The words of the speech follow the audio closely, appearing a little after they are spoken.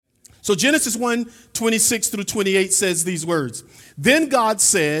So Genesis 1:26 through 28 says these words. Then God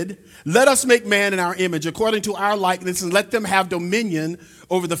said, let us make man in our image, according to our likeness, and let them have dominion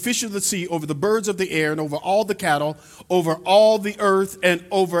over the fish of the sea, over the birds of the air, and over all the cattle, over all the earth, and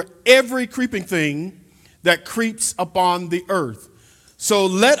over every creeping thing that creeps upon the earth. So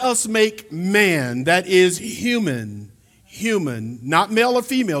let us make man, that is human, not male or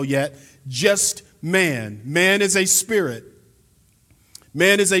female yet, just man. Man is a spirit.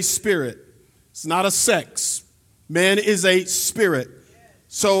 Man is a spirit. It's not a sex. Man is a spirit.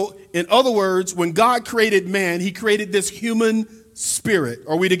 So, in other words, when God created man, he created this human spirit.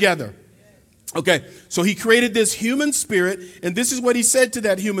 Are we together? Okay, so he created this human spirit, and this is what he said to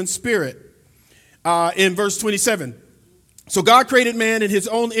that human spirit in verse 27. So God created man in his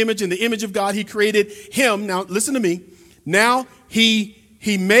own image. In the image of God, he created him. Now, listen to me. Now, he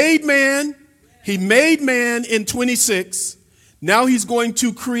made man. He made man in 26. Now he's going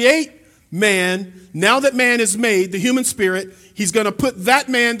to create man. Now that man is made, the human spirit, he's going to put that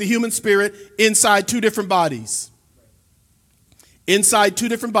man, the human spirit, inside two different bodies. Inside two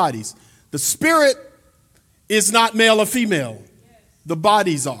different bodies. The spirit is not male or female. The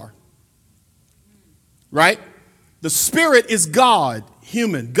bodies are. Right? The spirit is God,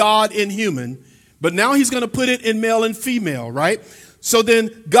 human, God in human. But now he's going to put it in male and female, right? So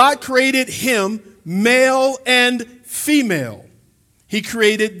then God created him, male and female. He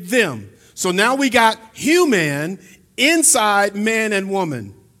created them. So now we got human inside man and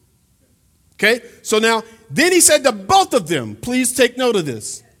woman. Okay? So now, then he said to both of them, please take note of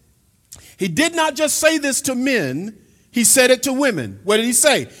this. He did not just say this to men, he said it to women. What did he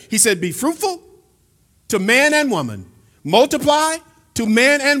say? He said, be fruitful to man and woman. Multiply to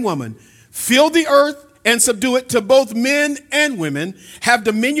man and woman. Fill the earth and subdue it, to both men and women. Have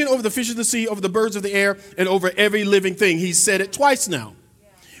dominion over the fish of the sea, over the birds of the air, and over every living thing. He said it twice now.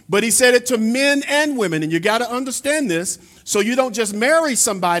 But he said it to men and women. And you got to understand this, so you don't just marry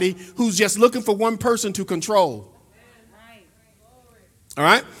somebody who's just looking for one person to control. All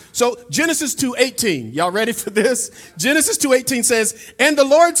right? So Genesis 2:18. Y'all ready for this? Genesis 2:18 says, and the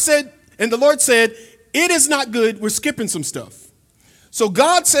Lord said, it is not good. We're skipping some stuff. So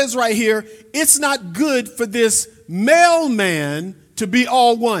God says right here, it's not good for this male man to be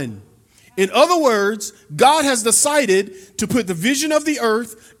all one. In other words, God has decided to put the vision of the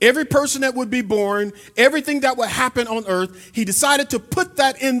earth, every person that would be born, everything that would happen on earth, he decided to put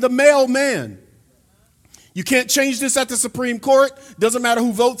that in the male man. You can't change this at the Supreme Court. Doesn't matter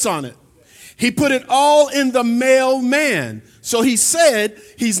who votes on it. He put it all in the male man. So he said,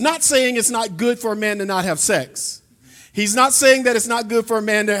 he's not saying it's not good for a man to not have sex. He's not saying that it's not good for a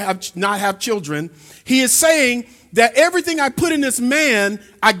man to not have children. He is saying that everything I put in this man,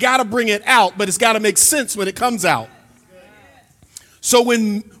 I got to bring it out, but it's got to make sense when it comes out. So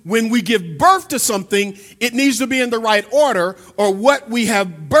when we give birth to something, it needs to be in the right order, or what we have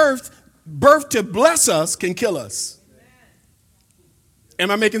birthed to bless us can kill us.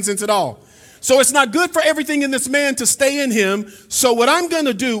 Am I making sense at all? So it's not good for everything in this man to stay in him. So what I'm going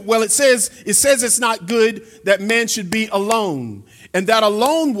to do, well, it says it's not good that man should be alone. And that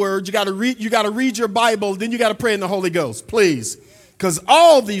alone word, you got to read your Bible, then you got to pray in the Holy Ghost, please. Because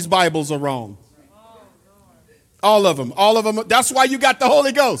all these Bibles are wrong. All of them. That's why you got the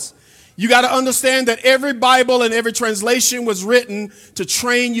Holy Ghost. You got to understand that every Bible and every translation was written to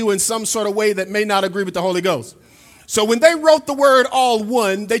train you in some sort of way that may not agree with the Holy Ghost. So when they wrote the word all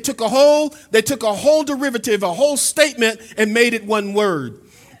one, they took a whole derivative, a whole statement, and made it one word.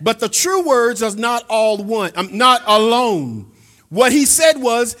 But the true words are not all one, not alone. What he said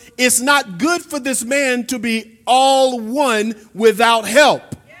was, it's not good for this man to be all one without help.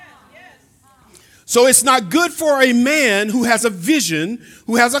 So it's not good for a man who has a vision,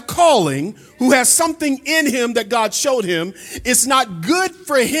 who has a calling, who has something in him that God showed him. It's not good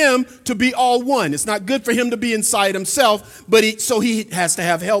for him to be all one. It's not good for him to be inside himself, but so he has to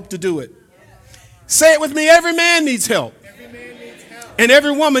have help to do it. Say it with me. Every man needs help. And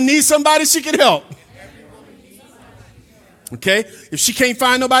every woman needs somebody she can help. Okay? If she can't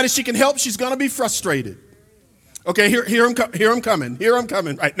find nobody she can help, she's going to be frustrated. Okay, here I'm coming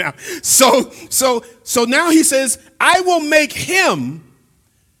right now. So now he says, I will make him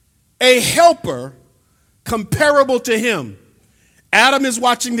a helper comparable to him. Adam is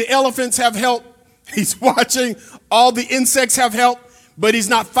watching the elephants have help. He's watching all the insects have help, but he's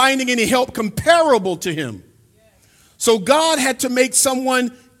not finding any help comparable to him. So God had to make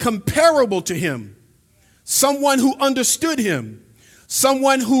someone comparable to him, someone who understood him,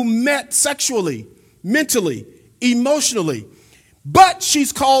 someone who met sexually, mentally, emotionally. But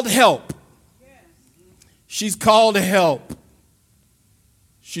she's called help. She's called help.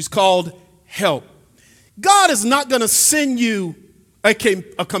 She's called help. God is not going to send you a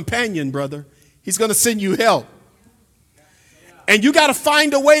companion, brother. He's going to send you help. And you got to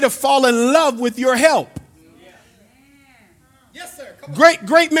find a way to fall in love with your help. Yes, sir.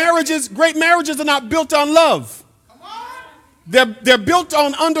 Great marriages are not built on love. They're built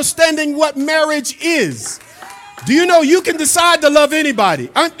on understanding what marriage is. Do you know you can decide to love anybody?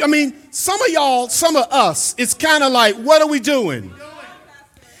 I mean, some of y'all, some of us, it's kind of like, what are we doing?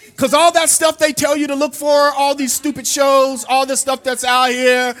 Because all that stuff they tell you to look for, all these stupid shows, all this stuff that's out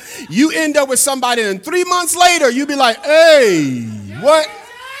here, you end up with somebody and 3 months later, you be like, hey, what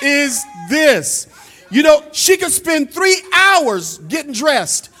is this? You know, she could spend 3 hours getting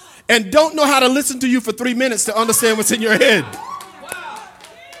dressed and don't know how to listen to you for 3 minutes to understand what's in your head.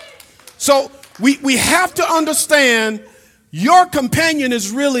 So we have to understand your companion is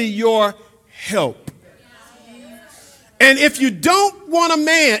really your help. And if you don't want a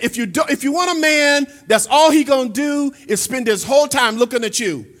man, if you want a man, that's all he gonna do is spend his whole time looking at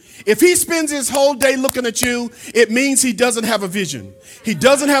you. If he spends his whole day looking at you, it means he doesn't have a vision. He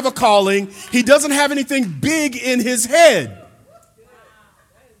doesn't have a calling. He doesn't have anything big in his head.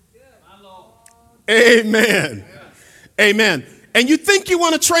 Amen. Amen. And you think you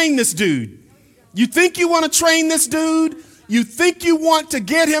want to train this dude. You think you want to train this dude. You think you want to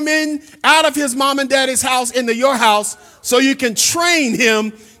get him in out of his mom and daddy's house into your house so you can train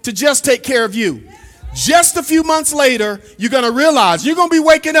him to just take care of you. Just a few months later, you're going to realize you're going to be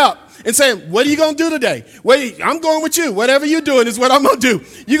waking up and saying, what are you going to do today? Well, I'm going with you. Whatever you're doing is what I'm going to do.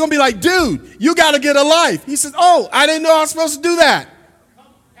 You're going to be like, dude, you got to get a life. He says, oh, I didn't know I was supposed to do that.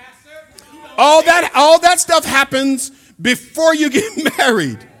 All that stuff happens before you get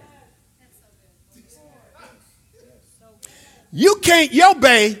married. You can't, your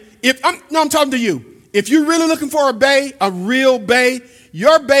bae, I'm talking to you. If you're really looking for a bae, a real bae,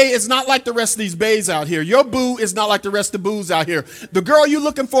 your bae is not like the rest of these baes out here. Your boo is not like the rest of the boos out here. The girl you're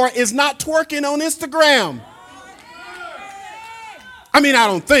looking for is not twerking on Instagram. I mean, I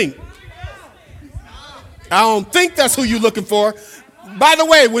don't think that's who you're looking for. By the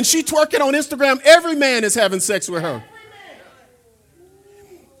way, when she twerking on Instagram, every man is having sex with her.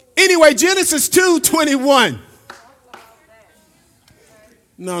 Anyway, Genesis 2:21.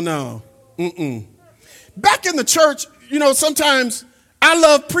 No. Back in the church, you know, sometimes I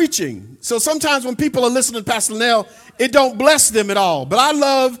love preaching. So sometimes when people are listening to Pastor Linnell, it don't bless them at all. But I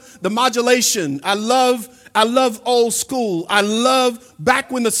love the modulation. I love old school. I love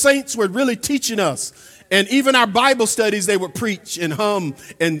back when the saints were really teaching us. And even our Bible studies, they would preach and hum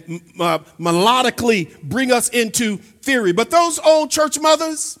and melodically bring us into theory. But those old church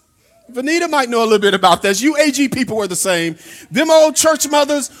mothers, Vanita might know a little bit about this. You AG people were the same. Them old church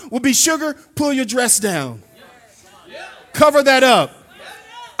mothers would be, sugar, pull your dress down. Cover that up.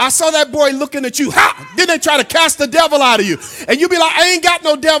 I saw that boy looking at you. Ha! Then they try to cast the devil out of you. And you be like, I ain't got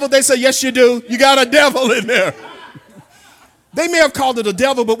no devil. They say, yes, you do. You got a devil in there. They may have called it a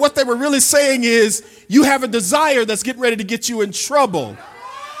devil, but what they were really saying is you have a desire that's getting ready to get you in trouble.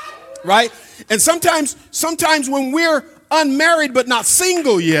 Right? And sometimes when we're unmarried but not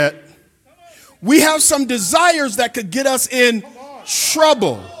single yet, we have some desires that could get us in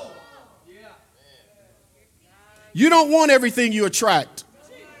trouble. You don't want everything you attract.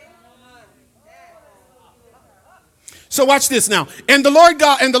 So watch this now. And the Lord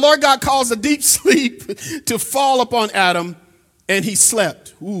God caused a deep sleep to fall upon Adam, and he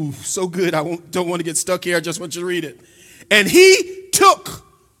slept. Ooh, so good. I don't want to get stuck here. I just want you to read it. And he took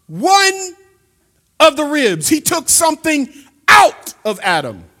one of the ribs. He took something out of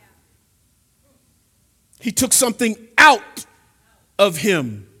Adam. He took something out of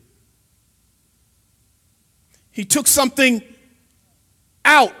him. He took something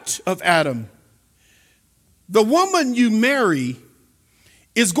out of Adam. The woman you marry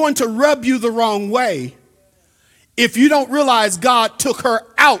is going to rub you the wrong way if you don't realize God took her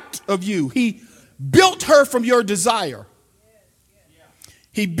out of you. He built her from your desire.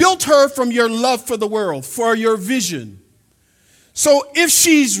 He built her from your love for the world, for your vision. So if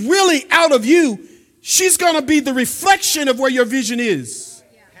she's really out of you, she's going to be the reflection of where your vision is.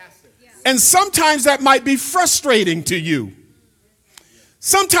 And sometimes that might be frustrating to you.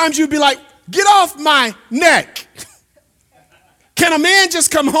 Sometimes you'd be like, get off my neck. Can a man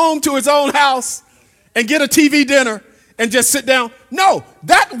just come home to his own house and get a TV dinner and just sit down? No,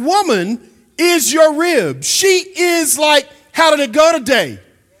 that woman is your rib. She is like, how did it go today?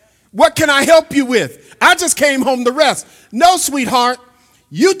 What can I help you with? I just came home to rest. No, sweetheart,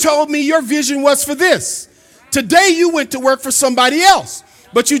 you told me your vision was for this. Today you went to work for somebody else,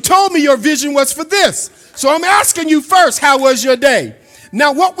 but you told me your vision was for this. So I'm asking you first, how was your day?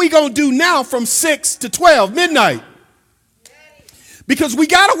 Now, what we going to do now from 6 to 12 midnight? Because we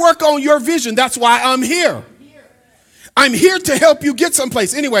got to work on your vision. That's why I'm here. I'm here to help you get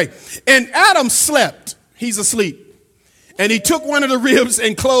someplace. Anyway, and Adam slept. He's asleep. And he took one of the ribs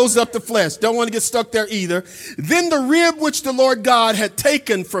and closed up the flesh. Don't want to get stuck there either. Then the rib which the Lord God had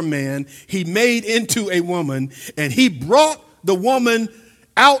taken from man, he made into a woman, and he brought the woman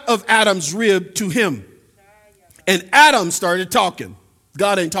out of Adam's rib to him. And Adam started talking.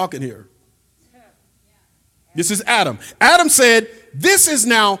 God ain't talking here. This is Adam. Adam said, this is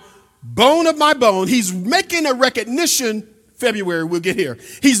now bone of my bone. He's making a recognition. February, we'll get here.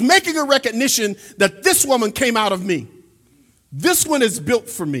 He's making a recognition that this woman came out of me. This one is built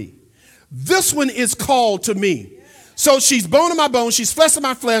for me. This one is called to me. So she's bone of my bone. She's flesh of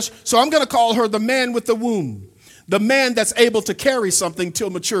my flesh. So I'm going to call her the man with the womb. The man that's able to carry something till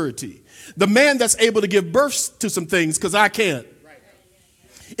maturity. The man that's able to give birth to some things because I can't.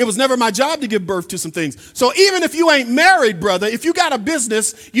 It was never my job to give birth to some things. So even if you ain't married, brother, if you got a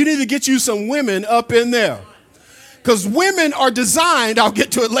business, you need to get you some women up in there. Because women are designed, I'll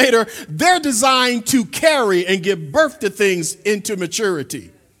get to it later, they're designed to carry and give birth to things into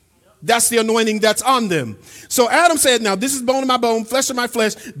maturity. That's the anointing that's on them. So Adam said, now this is bone of my bone, flesh of my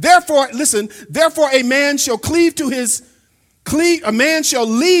flesh. Therefore, listen, therefore a man shall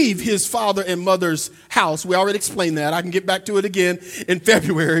leave his father and mother's house. We already explained that. I can get back to it again in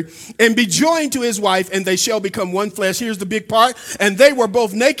February. And be joined to his wife, and they shall become one flesh. Here's the big part. And they were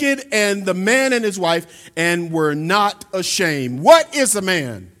both naked, and the man and his wife, and were not ashamed. What is a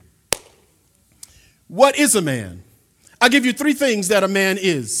man? What is a man? I'll give you three things that a man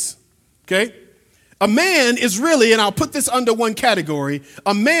is. Okay? A man is really, and I'll put this under one category,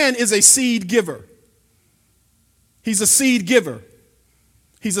 a man is a seed giver. He's a seed giver.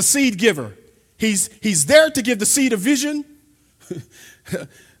 He's a seed giver. He's there to give the seed of vision,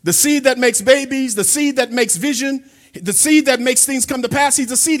 the seed that makes babies, the seed that makes vision, the seed that makes things come to pass.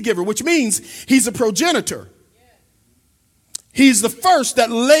 He's a seed giver, which means he's a progenitor. He's the first that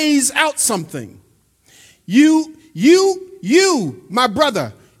lays out something. You, my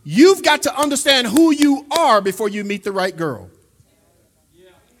brother, you've got to understand who you are before you meet the right girl.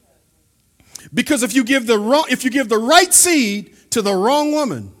 Because if you give the right seed to the wrong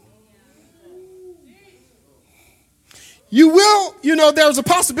woman, you will, there's a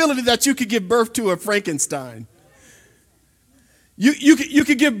possibility that you could give birth to a Frankenstein. You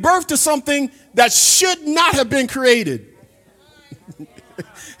could give birth to something that should not have been created.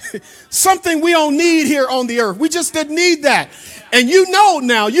 Something we don't need here on the earth. We just didn't need that. And you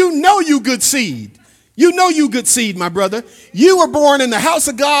good seed. You know you good seed, my brother. You were born in the house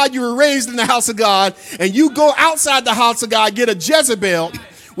of God. You were raised in the house of God. And you go outside the house of God, get a Jezebel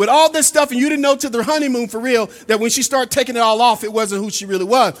with all this stuff. And you didn't know till the honeymoon for real that when she started taking it all off, it wasn't who she really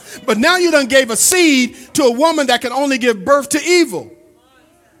was. But now you done gave a seed to a woman that can only give birth to evil.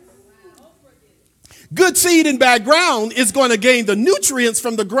 Good seed in bad ground is going to gain the nutrients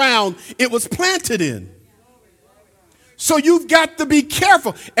from the ground it was planted in. So you've got to be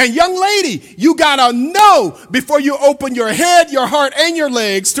careful. And young lady, you got to know before you open your head, your heart, and your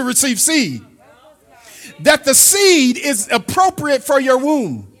legs to receive seed, that the seed is appropriate for your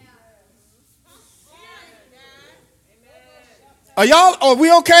womb. Are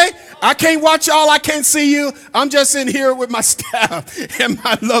we okay? I can't watch y'all. I can't see you. I'm just in here with my staff and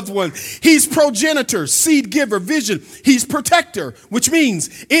my loved one. He's progenitor, seed giver, vision. He's protector, which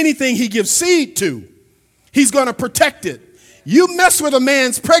means anything he gives seed to, he's going to protect it. You mess with a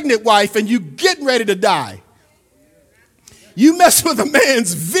man's pregnant wife and you getting ready to die. You mess with a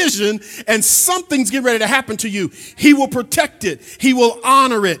man's vision and something's getting ready to happen to you. He will protect it. He will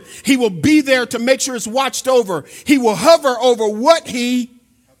honor it. He will be there to make sure it's watched over. He will hover over what he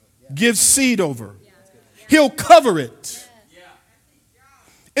gives seed over. He'll cover it.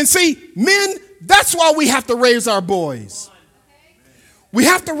 And see, men, that's why we have to raise our boys. We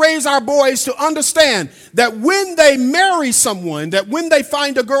have to raise our boys to understand that when they marry someone, that when they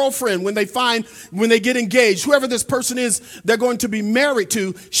find a girlfriend, when they get engaged, whoever this person is they're going to be married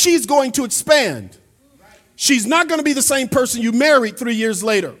to, she's going to expand. She's not going to be the same person you married 3 years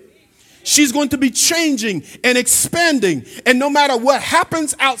later. She's going to be changing and expanding. And no matter what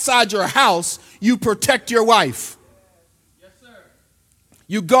happens outside your house, you protect your wife. Yes, sir.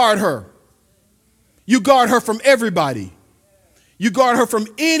 You guard her. You guard her from everybody. You guard her from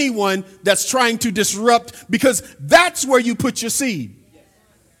anyone that's trying to disrupt, because that's where you put your seed.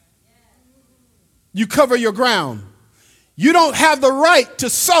 You cover your ground. You don't have the right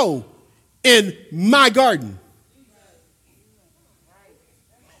to sow in my garden.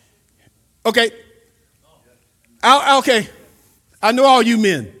 Okay. I know all you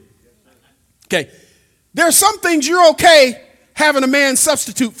men. Okay. There are some things you're okay having a man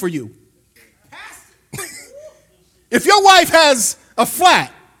substitute for you. If your wife has a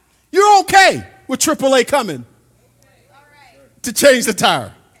flat, you're okay with AAA coming to change the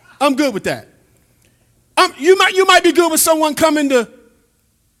tire. I'm good with that. You might be good with someone coming to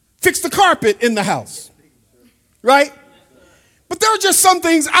fix the carpet in the house, right? But there are just some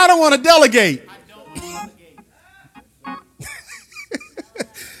things I don't want to delegate.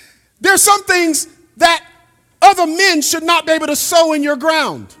 There are some things that other men should not be able to sow in your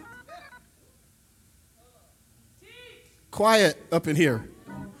ground. Quiet up in here.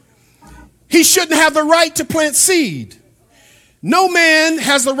 He shouldn't have the right to plant seed. No man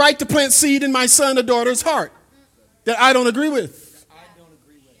has the right to plant seed in my son or daughter's heart that I don't agree with.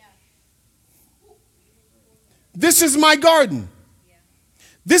 This is my garden.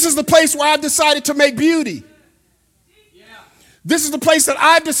 This is the place where I've decided to make beauty. This is the place that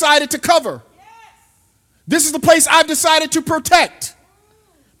I've decided to cover. This is the place I've decided to protect.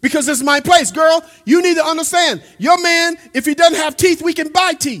 Because it's my place. Girl, you need to understand. Your man, if he doesn't have teeth, we can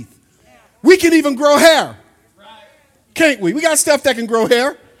buy teeth. We can even grow hair. Can't we? We got stuff that can grow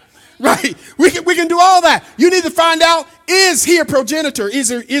hair. Right? We can do all that. You need to find out, is he a progenitor?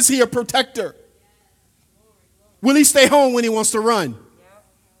 Is he a protector? Will he stay home when he wants to run?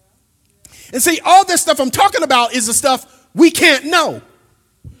 And see, all this stuff I'm talking about is the stuff we can't know.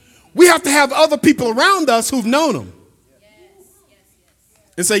 We have to have other people around us who've known him.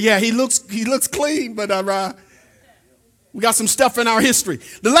 And say, yeah, he looks clean, but we got some stuff in our history.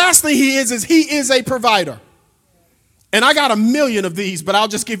 The last thing he is a provider. And I got a million of these, but I'll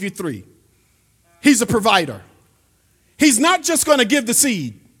just give you 3. He's a provider. He's not just going to give the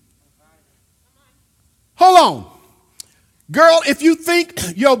seed. Hold on. Girl, if you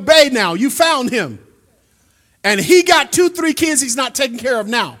think your bae now, you found him, and he got 2, 3 kids he's not taking care of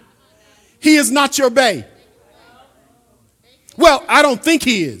now, he is not your bae. Well, I don't think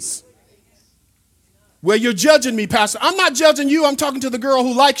he is. Well, you're judging me, Pastor. I'm not judging you. I'm talking to the girl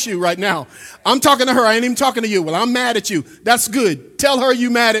who likes you right now. I'm talking to her. I ain't even talking to you. Well, I'm mad at you. That's good. Tell her you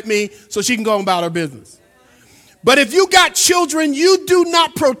mad at me so she can go about her business. But if you got children you do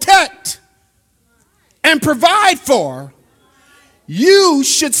not protect and provide for, you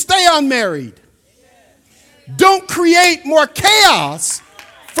should stay unmarried. Don't create more chaos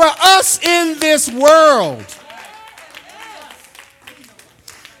for us in this world.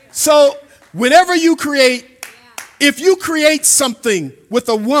 So whenever you create, if you create something with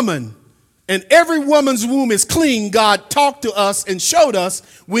a woman and every woman's womb is clean, God talked to us and showed us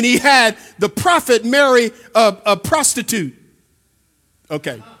when he had the prophet marry a prostitute.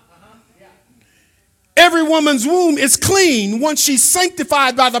 Okay. Every woman's womb is clean once she's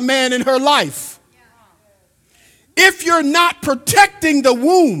sanctified by the man in her life. If you're not protecting the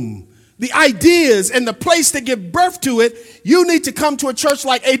womb, the ideas and the place to give birth to it, you need to come to a church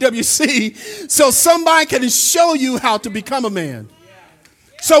like AWC so somebody can show you how to become a man.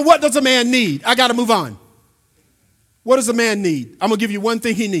 So what does a man need? I got to move on. What does a man need? I'm going to give you one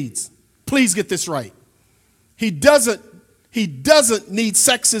thing he needs. Please get this right. He doesn't need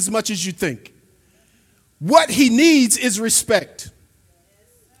sex as much as you think. What he needs is respect.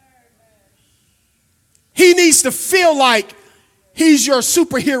 He needs to feel like he's your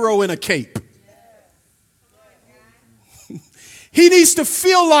superhero in a cape. He needs to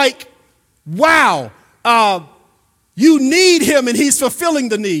feel like, wow, you need him and he's fulfilling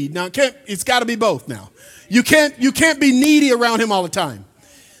the need. Now, it's got to be both now. You can't be needy around him all the time.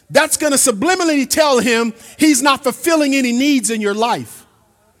 That's going to subliminally tell him he's not fulfilling any needs in your life.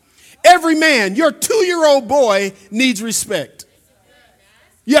 Every man, your 2-year-old boy needs respect.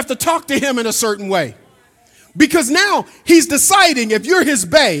 You have to talk to him in a certain way. Because now he's deciding, if you're his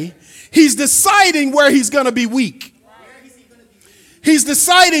bae, he's deciding where he's going to be weak. He's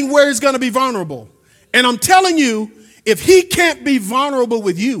deciding where he's going to be vulnerable. And I'm telling you, if he can't be vulnerable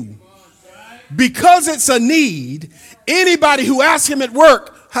with you, because it's a need, anybody who asks him at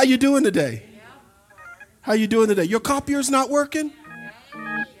work, how you doing today? How you doing today? Your copier's not working?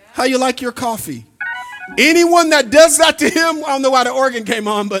 How you like your coffee? Anyone that does that to him, I don't know why the organ came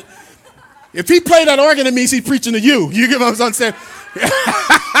on, but if he played that organ, it means he's preaching to you. You get what I'm saying?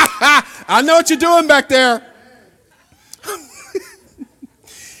 I know what you're doing back there.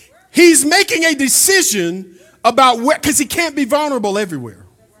 He's making a decision about where, because he can't be vulnerable everywhere.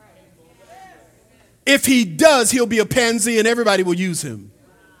 If he does, he'll be a pansy and everybody will use him.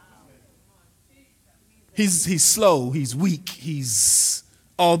 He's slow, he's weak, he's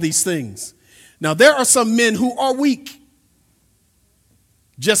all these things. Now, there are some men who are weak.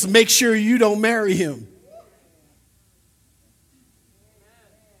 Just make sure you don't marry him.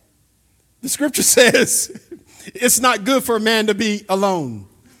 The scripture says it's not good for a man to be alone.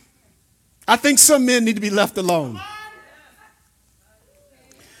 I think some men need to be left alone.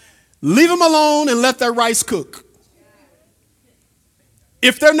 Leave them alone and let their rice cook.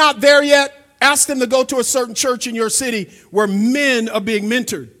 If they're not there yet, ask them to go to a certain church in your city where men are being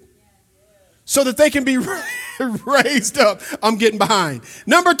mentored so that they can be raised up. I'm getting behind.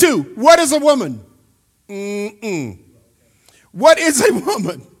 Number 2, what is a woman? What is a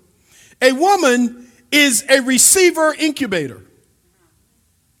woman? A woman is a receiver incubator.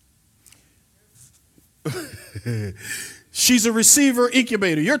 She's a receiver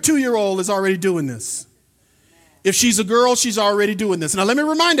incubator. Your 2-year-old is already doing this. If she's a girl, she's already doing this. Now, let me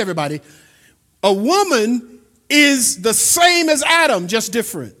remind everybody, a woman is the same as Adam, just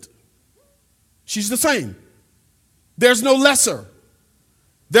different. She's the same. There's no lesser.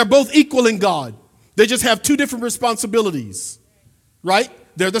 They're both equal in God. They just have 2 different responsibilities, right?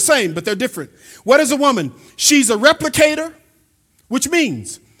 They're the same, but they're different. What is a woman? She's a replicator, which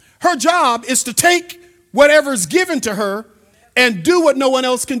means her job is to take whatever's given to her and do what no one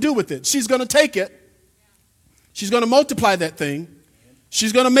else can do with it. She's going to take it. She's going to multiply that thing.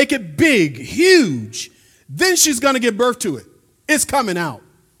 She's going to make it big, huge. Then she's going to give birth to it. It's coming out.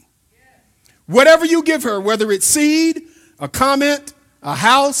 Whatever you give her, whether it's seed, a comment, a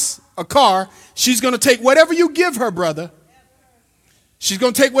house, a car, she's going to take whatever you give her, brother. She's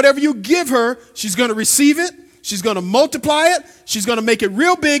going to take whatever you give her. She's going to receive it. She's going to multiply it. She's going to make it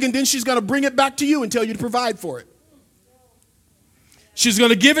real big, and then she's going to bring it back to you and tell you to provide for it. She's going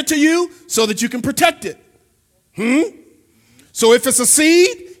to give it to you so that you can protect it. So if it's a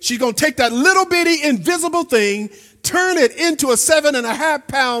seed, she's going to take that little bitty invisible thing, turn it into a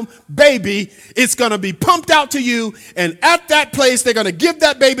 7.5-pound baby. It's going to be pumped out to you. And at that place, they're going to give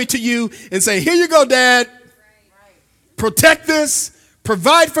that baby to you and say, here you go, Dad. Protect this.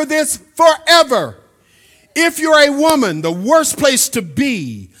 Provide for this forever. If you're a woman, the worst place to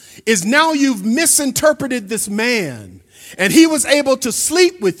be is now you've misinterpreted this man. And he was able to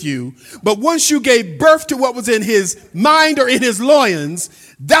sleep with you, but once you gave birth to what was in his mind or in his loins,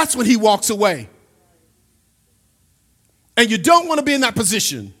 that's when he walks away. And you don't want to be in that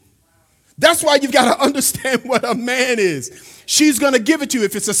position. That's why you've got to understand what a man is. She's going to give it to you.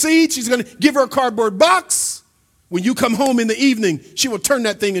 If it's a seed, she's going to give her a cardboard box. When you come home in the evening, she will turn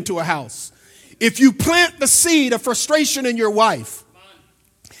that thing into a house. If you plant the seed of frustration in your wife,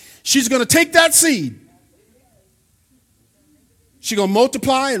 she's going to take that seed. She's going to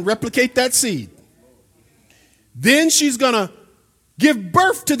multiply and replicate that seed. Then she's going to give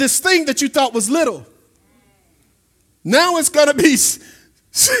birth to this thing that you thought was little. Now it's going to be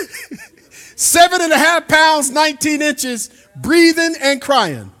 7.5 pounds, 19 inches, breathing and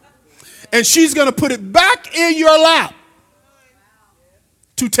crying. And she's going to put it back in your lap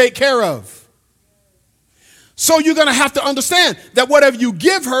to take care of. So you're going to have to understand that whatever you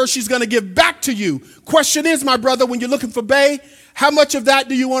give her, she's going to give back to you. Question is, my brother, when you're looking for bae, how much of that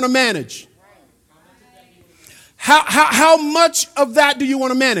do you want to manage? How much of that do you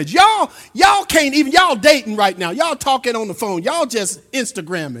want to manage? Y'all can't even, y'all dating right now. Y'all talking on the phone. Y'all just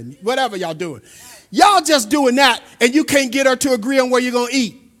Instagramming, whatever y'all doing. Y'all just doing that, and you can't get her to agree on where you're going to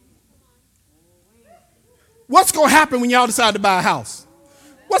eat. What's going to happen when y'all decide to buy a house?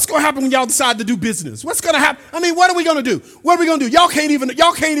 What's going to happen when y'all decide to do business? What's going to happen? I mean, what are we going to do? What are we going to do? Y'all can't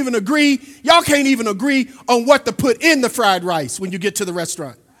even agree. Y'all can't even agree on what to put in the fried rice when you get to the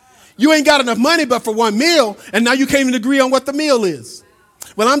restaurant. You ain't got enough money but for one meal, and now you can't even agree on what the meal is.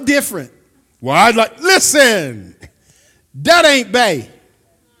 Well, I'm different. Well, I'd like, listen, that ain't bae.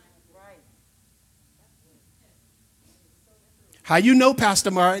 How you know,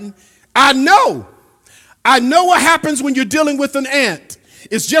 Pastor Martin? I know what happens when you're dealing with an ant.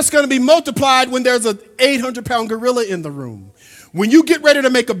 It's just going to be multiplied when there's an 800-pound gorilla in the room. When you get ready to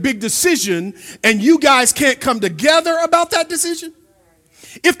make a big decision and you guys can't come together about that decision,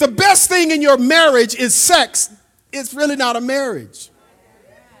 if the best thing in your marriage is sex, it's really not a marriage.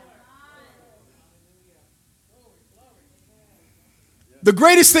 The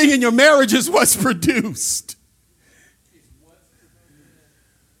greatest thing in your marriage is what's produced.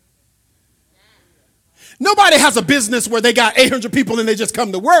 Nobody has a business where they got 800 people and they just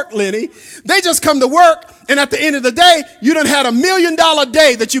come to work, Lenny. They just come to work, and at the end of the day, you done had $1 million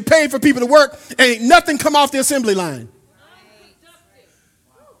day that you paid for people to work, and ain't nothing come off the assembly line.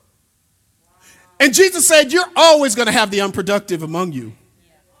 And Jesus said, you're always going to have the unproductive among you.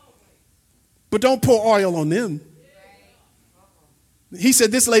 But don't pour oil on them. He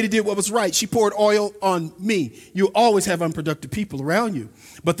said, this lady did what was right. She poured oil on me. You always have unproductive people around you.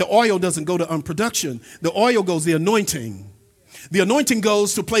 But the oil doesn't go to unproduction. The oil goes the anointing. The anointing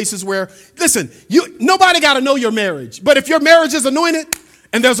goes to places where, listen, nobody got to know your marriage. But if your marriage is anointed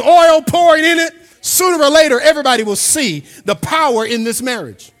and there's oil pouring in it, sooner or later, everybody will see the power in this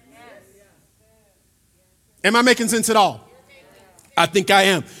marriage. Am I making sense at all? I think I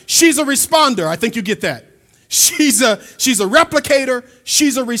am. She's a responder. I think you get that. She's a replicator.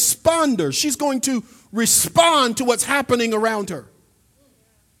 She's a responder. She's going to respond to what's happening around her.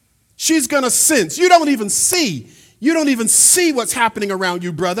 She's going to sense. You don't even see what's happening around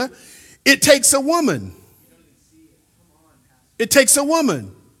you, brother. It takes a woman. It takes a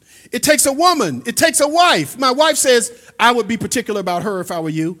woman. It takes a woman. It takes a wife. My wife says, I would be particular about her if I were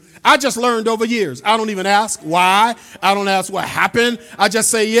you. I just learned over years. I don't even ask why. I don't ask what happened. I just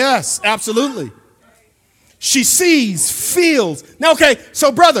say, yes, absolutely. She sees, feels. Now, okay,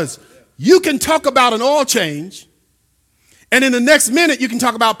 so brothers, you can talk about an oil change, and in the next minute, you can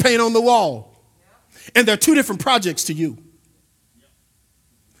talk about paint on the wall. And they're two different projects to you.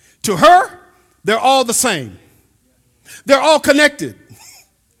 To her, they're all the same. They're all connected.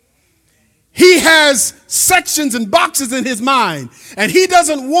 He has sections and boxes in his mind, and he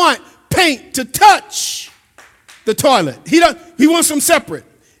doesn't want paint to touch the toilet. He wants them separate.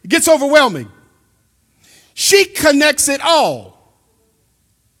 It gets overwhelming. She connects it all.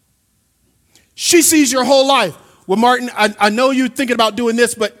 She sees your whole life. Well, Martin, I know you're thinking about doing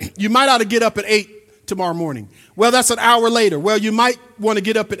this, but you might ought to get up at 8 tomorrow morning. Well, that's an hour later. Well, you might want to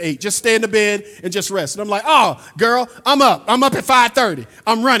get up at 8. Just stay in the bed and just rest. And I'm like, oh, girl, I'm up. I'm up at 5:30.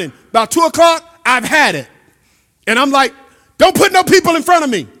 I'm running. About 2 o'clock, I've had it. And I'm like, don't put no people in front of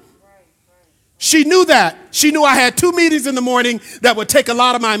me. She knew that. She knew I had 2 meetings in the morning that would take a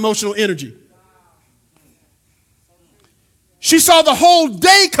lot of my emotional energy. She saw the whole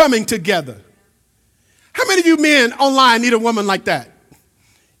day coming together. How many of you men online need a woman like that?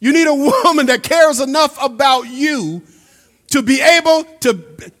 You need a woman that cares enough about you to be able to,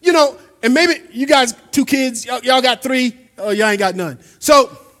 and maybe you guys, 2 kids, y'all got 3, y'all ain't got none. So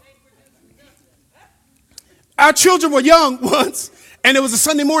our children were young once, and it was a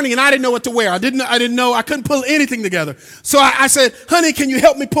Sunday morning, and I didn't know what to wear. I didn't know, I couldn't pull anything together. So I said, honey, can you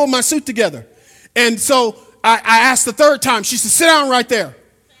help me pull my suit together? And so I asked the 3rd time. She said, sit down right there.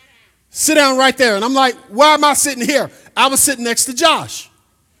 Sit down right there. And I'm like, why am I sitting here? I was sitting next to Josh.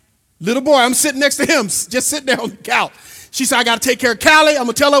 Little boy, I'm sitting next to him. Just sitting there on the couch. She said, I got to take care of Callie. I'm going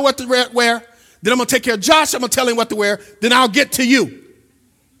to tell her what to wear. Then I'm going to take care of Josh. I'm going to tell him what to wear. Then I'll get to you.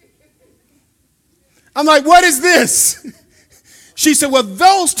 I'm like, what is this? She said, well,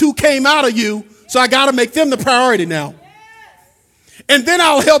 those 2 came out of you, so I got to make them the priority now. And then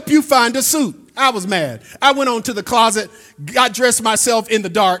I'll help you find a suit. I was mad. I went on to the closet, got dressed myself in the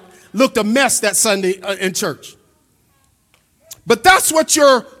dark, looked a mess that Sunday in church. But that's what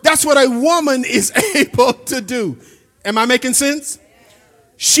a woman is able to do. Am I making sense?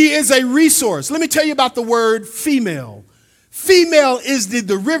 She is a resource. Let me tell you about the word female. Female is the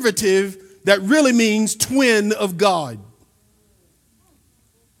derivative that really means twin of God.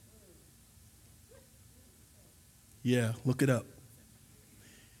 Yeah, look it up.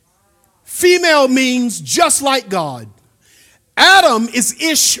 Female means just like God. Adam is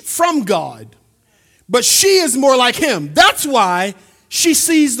ish from God, but she is more like him. That's why she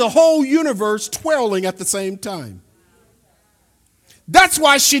sees the whole universe twirling at the same time. That's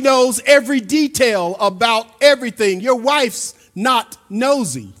why she knows every detail about everything. Your wife's not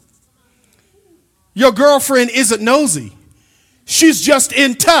nosy. Your girlfriend isn't nosy. She's just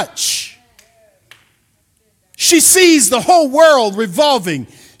in touch. She sees the whole world revolving.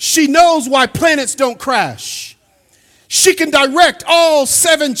 She knows why planets don't crash. She can direct all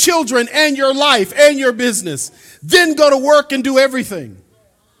 7 children and your life and your business, then go to work and do everything.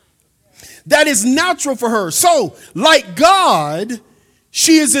 That is natural for her. So, like God,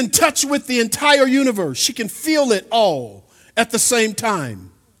 she is in touch with the entire universe. She can feel it all at the same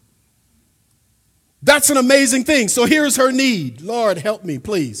time. That's an amazing thing. So here's her need. Lord, help me,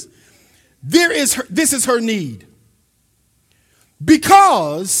 please. This is her need.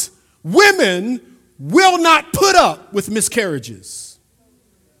 Because women will not put up with miscarriages.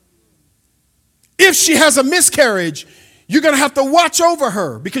 If she has a miscarriage, you're going to have to watch over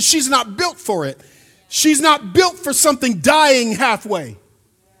her because she's not built for it. She's not built for something dying halfway.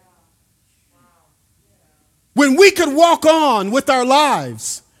 When we could walk on with our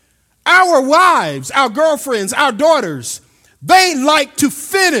lives, our wives, our girlfriends, our daughters, they like to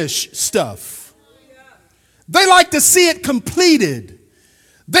finish stuff. They like to see it completed.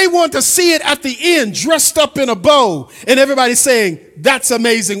 They want to see it at the end, dressed up in a bow, and everybody saying, that's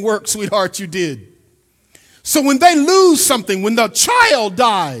amazing work, sweetheart, you did. So when they lose something, when the child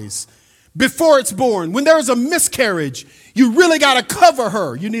dies before it's born, when there is a miscarriage, You really got to cover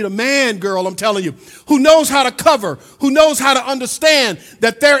her. You need a man, girl, I'm telling you, who knows how to cover, who knows how to understand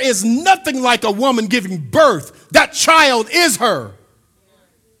that there is nothing like a woman giving birth. That child is her.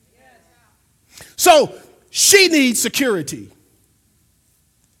 So she needs security.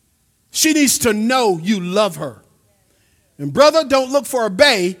 She needs to know you love her. And brother, don't look for a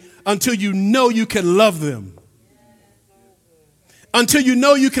bae until you know you can love them. Until you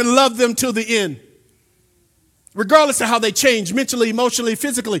know you can love them till the end. Regardless of how they change mentally, emotionally,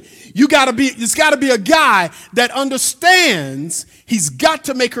 physically, it's got to be a guy that understands he's got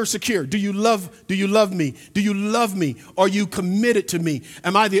to make her secure. Do you love me? Do you love me? Are you committed to me?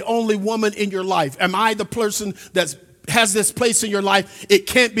 Am I the only woman in your life? Am I the person that has this place in your life? It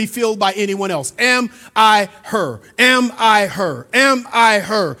can't be filled by anyone else. Am I her? Am I her? Am I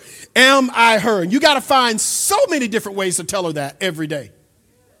her? Am I her? And you got to find so many different ways to tell her that every day.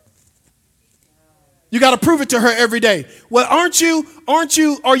 You got to prove it to her every day. Well, are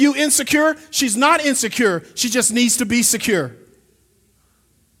you insecure? She's not insecure. She just needs to be secure.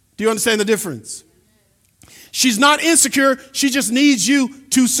 Do you understand the difference? She's not insecure. She just needs you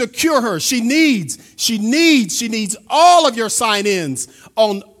to secure her. She needs all of your sign-ins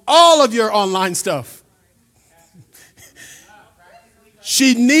on all of your online stuff.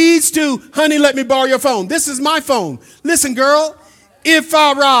 She needs to, honey, let me borrow your phone. This is my phone. Listen, girl, if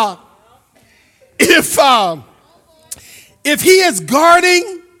he is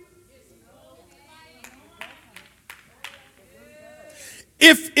guarding,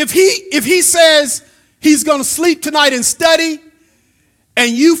 if he says he's going to sleep tonight and study,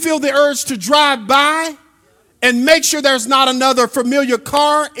 and you feel the urge to drive by and make sure there's not another familiar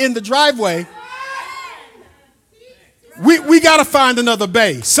car in the driveway, we got to find another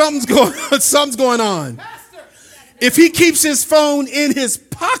bae. Something's going on. If he keeps his phone in his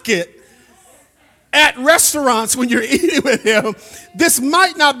pocket at restaurants when you're eating with him, this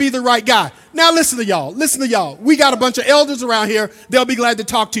might not be the right guy. Now listen to y'all. We got a bunch of elders around here. They'll be glad to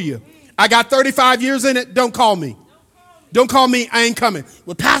talk to you. I got 35 years in it. Don't call me. Don't call me. I ain't coming.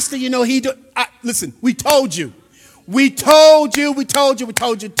 Well, Pastor, listen, we told you.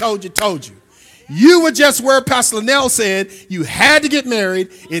 You were just where Pastor Linnell said you had to get married.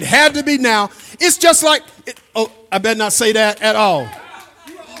 It had to be now. It's just like, I better not say that at all.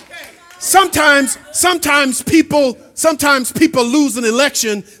 Sometimes people lose an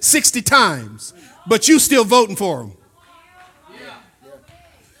election 60 times, but you still voting for them.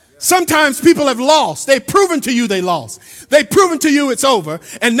 Sometimes people have lost. They've proven to you they lost. They've proven to you it's over,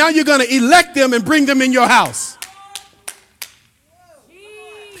 and now you're going to elect them and bring them in your house.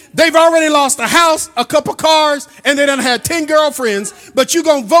 They've already lost a house, a couple cars, and they done had 10 girlfriends, but you're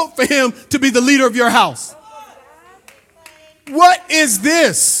going to vote for him to be the leader of your house. What is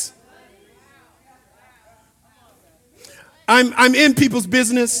this? I'm in people's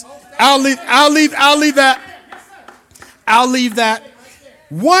business. I'll leave that.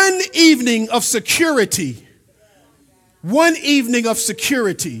 One evening of security where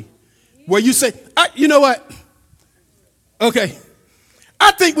you say, you know what? Okay.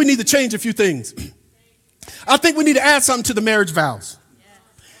 I think we need to change a few things. I think we need to add something to the marriage vows.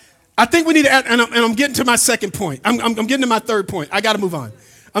 I think we need to add, and I'm getting to my second point. I'm getting to my third point. I got to move on.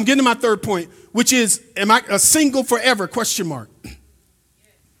 I'm getting to my third point, which is, am I a single forever? Question mark.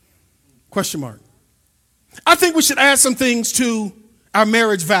 I think we should add some things to our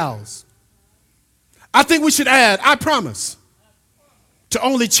marriage vows. I think we should add, I promise to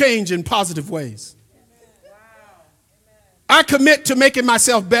only change in positive ways. I commit to making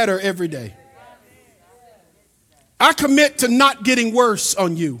myself better every day. I commit to not getting worse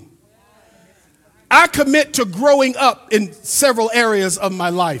on you. I commit to growing up in several areas of my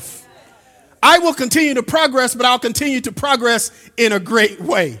life. I will continue to progress, but I'll continue to progress in a great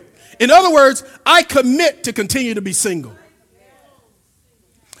way. In other words, I commit to continue to be single.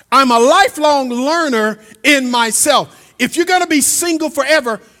 I'm a lifelong learner in myself. If you're going to be single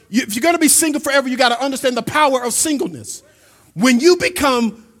forever, you got to understand the power of singleness. When you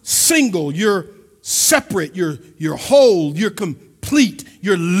become single, you're separate, you're whole, you're complete,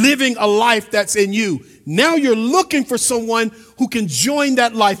 you're living a life that's in you. Now you're looking for someone who can join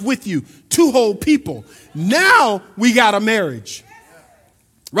that life with you. Two whole people. Now we got a marriage.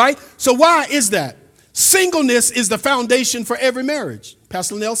 Right? So why is that? Singleness is the foundation for every marriage.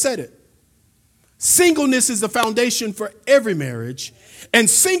 Pastor Linnell said it. Singleness is the foundation for every marriage, and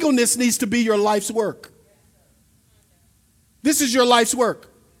singleness needs to be your life's work. This is your life's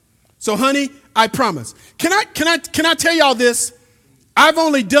work. So, honey, I promise. Can I tell y'all this? I've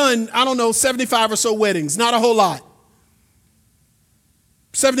only done, 75 or so weddings, not a whole lot.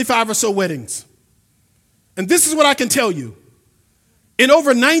 75 or so weddings. And this is what I can tell you. In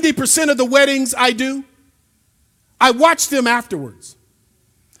over 90% of the weddings I do, I watch them afterwards.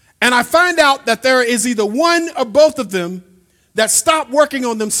 And I find out that there is either one or both of them that stop working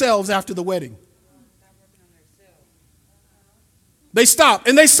on themselves after the wedding. They stop.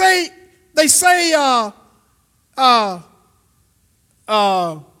 And they say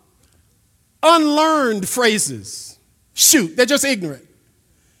unlearned phrases. Shoot, they're just ignorant.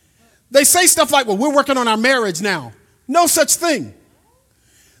 They say stuff like, well, we're working on our marriage now. No such thing.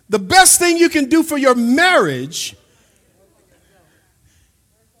 The best thing you can do for your marriage,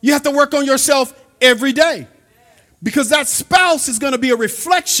 you have to work on yourself every day. Because that spouse is going to be a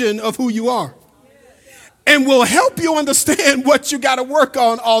reflection of who you are. And will help you understand what you got to work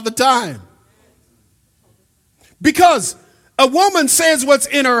on all the time. Because a woman says what's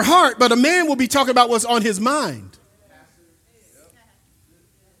in her heart, but a man will be talking about what's on his mind.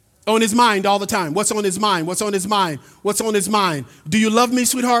 On his mind all the time. What's on his mind? What's on his mind? What's on his mind? Do you love me,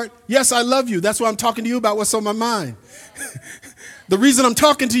 sweetheart? Yes, I love you. That's why I'm talking to you about what's on my mind. The reason I'm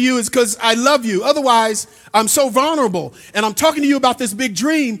talking to you is because I love you. Otherwise, I'm so vulnerable. And I'm talking to you about this big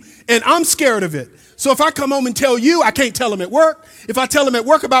dream, and I'm scared of it. So if I come home and tell you, I can't tell them at work. If I tell them at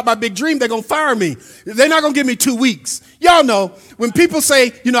work about my big dream, they're going to fire me. They're not going to give me 2 weeks. Y'all know, when people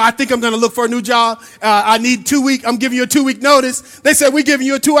say, I think I'm going to look for a new job. I need 2 weeks. I'm giving you a 2-week notice. They say, we're giving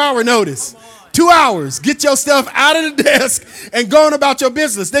you a 2-hour notice. 2 hours. Get your stuff out of the desk and go on about your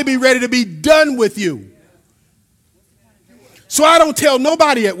business. They be ready to be done with you. So I don't tell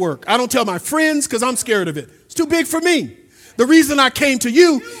nobody at work. I don't tell my friends because I'm scared of it. It's too big for me. The reason I came to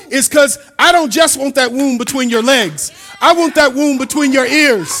you is because I don't just want that womb between your legs. I want that womb between your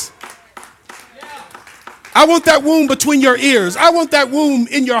ears. I want that womb between your ears. I want that womb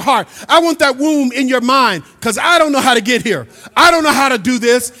in your heart. I want that womb in your mind because I don't know how to get here. I don't know how to do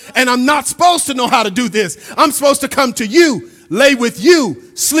this, and I'm not supposed to know how to do this. I'm supposed to come to you, lay with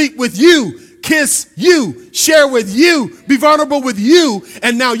you, sleep with you, kiss you, share with you, be vulnerable with you,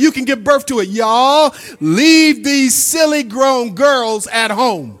 and now you can give birth to it. Y'all, leave these silly grown girls at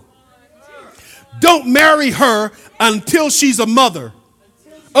home. Don't marry her until she's a mother.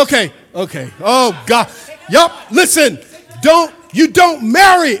 Okay. Oh, God. Yup, listen, you don't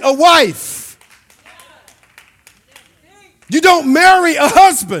marry a wife. You don't marry a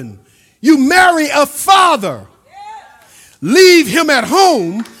husband. You marry a father. Leave him at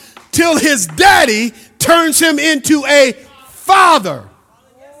home till his daddy turns him into a father.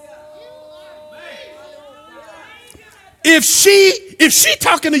 If she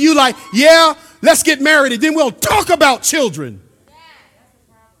talking to you like, yeah, let's get married and then we'll talk about children.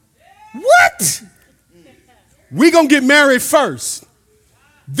 What? We're going to get married first.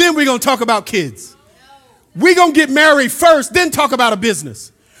 Then we're going to talk about kids. We're going to get married first, then talk about a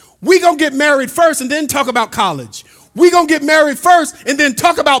business. We're going to get married first and then talk about college. We're going to get married first and then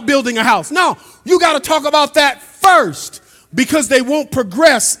talk about building a house. No, you got to talk about that first because they won't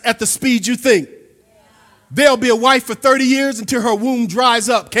progress at the speed you think. There'll be a wife for 30 years until her womb dries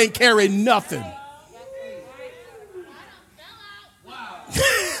up, can't carry nothing.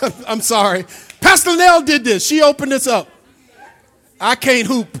 I'm sorry. Pastor Nell did this. She opened this up. I can't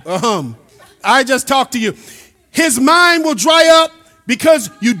hoop or hum. I just talked to you. His mind will dry up because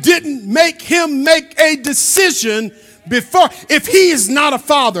you didn't make him make a decision before. If he is not a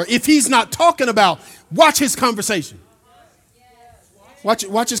father, if he's not talking about, watch his conversation.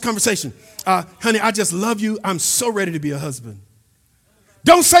 Watch his conversation. Honey, I just love you. I'm so ready to be a husband.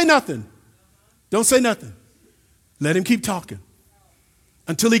 Don't say nothing. Don't say nothing. Let him keep talking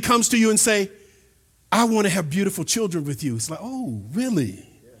until he comes to you and say, I want to have beautiful children with you. It's like, oh, really?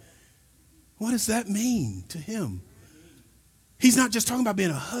 What does that mean to him? He's not just talking about being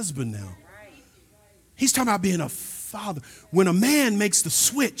a husband now. He's talking about being a father. When a man makes the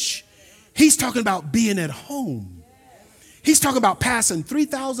switch, he's talking about being at home. He's talking about passing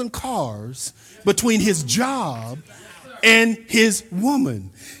 3,000 cars between his job and his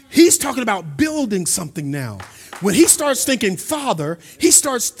woman. He's talking about building something now. When he starts thinking father, he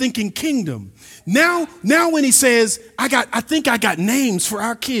starts thinking kingdom. Now when he says, I think I got names for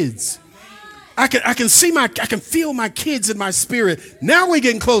our kids. I can feel my kids in my spirit. Now we're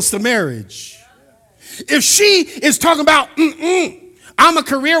getting close to marriage. If she is talking about, I'm a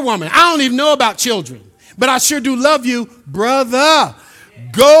career woman. I don't even know about children, but I sure do love you, brother.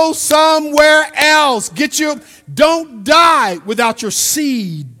 Go somewhere else. Don't die without your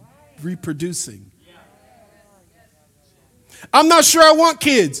seed reproducing. I'm not sure I want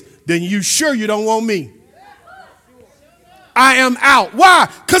kids. Then you sure you don't want me. I am out. Why?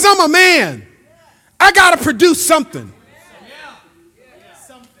 Because I'm a man. I got to produce something.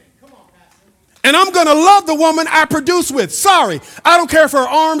 And I'm going to love the woman I produce with. Sorry. I don't care if her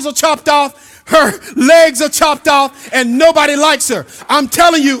arms are chopped off, her legs are chopped off, and nobody likes her. I'm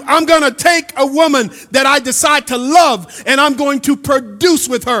telling you, I'm going to take a woman that I decide to love, and I'm going to produce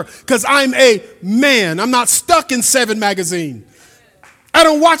with her because I'm a man. I'm not stuck in Seven magazine. I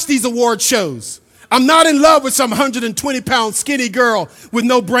don't watch these award shows. I'm not in love with some 120-pound skinny girl with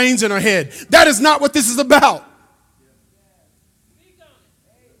no brains in her head. That is not what this is about.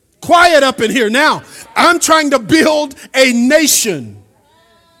 Quiet up in here now. I'm trying to build a nation.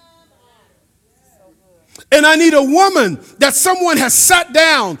 And I need a woman that someone has sat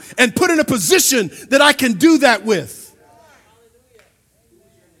down and put in a position that I can do that with.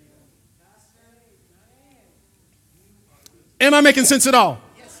 Am I making sense at all?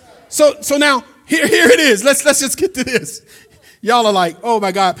 So now, here it is. Let's just get to this. Y'all are like, oh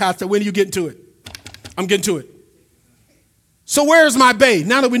my God, Pastor, when are you getting to it? I'm getting to it. So where's my bae?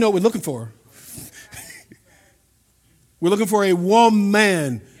 Now that we know what we're looking for. We're looking for a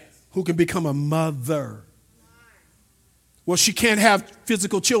woman who can become a mother. Well, she can't have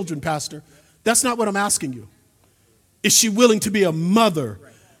physical children, Pastor. That's not what I'm asking you. Is she willing to be a mother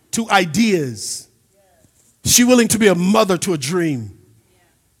to ideas? Is she willing to be a mother to a dream?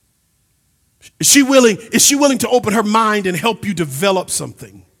 Is she willing to open her mind and help you develop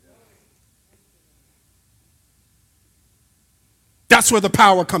something? That's where the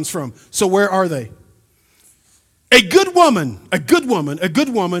power comes from. So where are they? A good woman,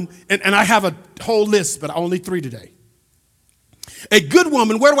 and I have a whole list, but only 3 today. A good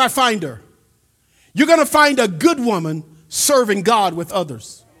woman, where do I find her? You're going to find a good woman serving God with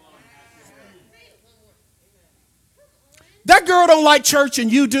others. That girl don't like church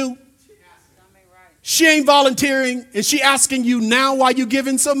and you do. She ain't volunteering and she asking you now why you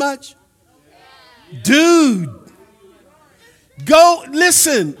giving so much. Dude. Go,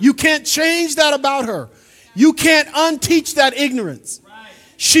 listen, you can't change that about her. You can't unteach that ignorance.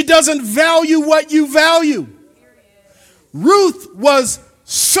 She doesn't value what you value. Ruth was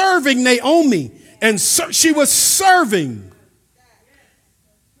serving Naomi, and she was serving.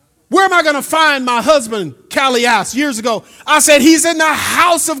 Where am I going to find my husband? Callie asked years ago. I said, he's in the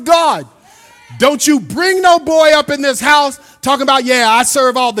house of God. Don't you bring no boy up in this house talking about, yeah, I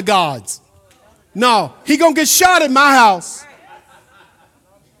serve all the gods. No, he going to get shot in my house.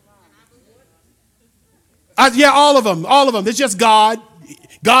 Yeah, all of them. It's just God.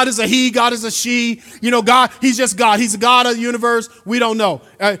 God is a he, God is a she. You know, God, he's just God. He's the God of the universe. We don't know.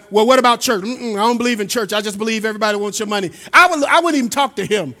 Well, what about church? I don't believe in church. I just believe everybody wants your money. I wouldn't even talk to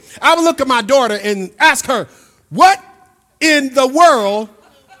him. I would look at my daughter and ask her, what in the world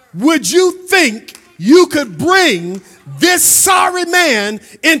would you think you could bring this sorry man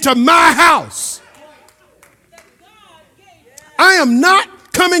into my house? I am not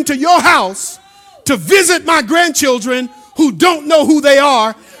coming to your house to visit my grandchildren who don't know who they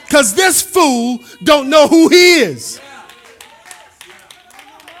are, because this fool don't know who he is.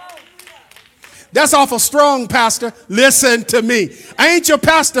 That's awful strong, Pastor. Listen to me. I ain't your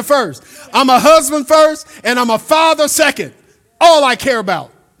pastor first. I'm a husband first, and I'm a father second. All I care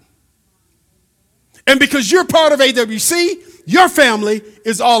about. And because you're part of AWC, your family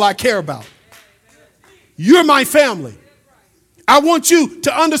is all I care about. You're my family. I want you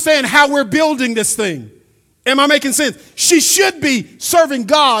to understand how we're building this thing. Am I making sense? She should be serving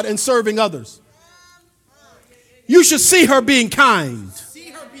God and serving others. You should see her being kind.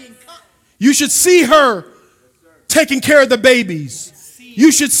 You should see her taking care of the babies.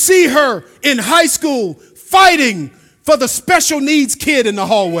 You should see her in high school fighting for the special needs kid in the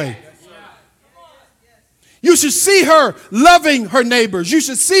hallway. You should see her loving her neighbors. You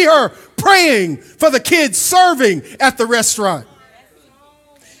should see her praying for the kids serving at the restaurant.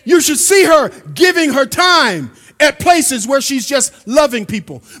 You should see her giving her time at places where she's just loving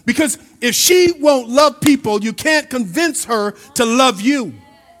people. Because if she won't love people, you can't convince her to love you.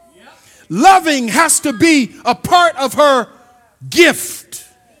 Loving has to be a part of her gift.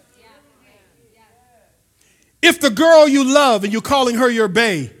 If the girl you love and you're calling her your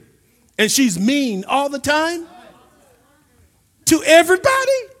bae, and she's mean all the time to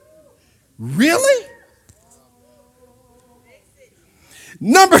everybody, really?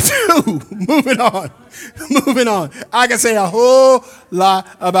 Number 2, moving on. I can say a whole lot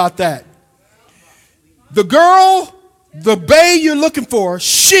about that. The girl, the bae you're looking for,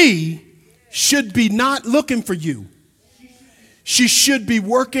 she should be not looking for you. She should be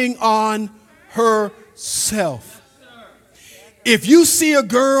working on herself. If you see a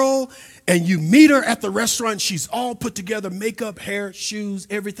girl and you meet her at the restaurant, she's all put together, makeup, hair, shoes,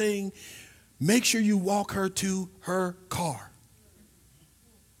 everything, make sure you walk her to her car.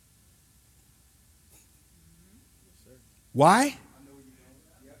 Why?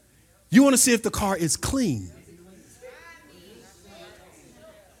 You want to see if the car is clean.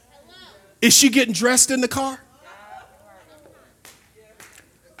 Is she getting dressed in the car?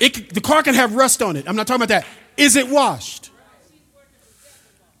 The car can have rust on it. I'm not talking about that. Is it washed?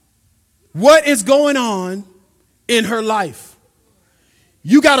 What is going on in her life?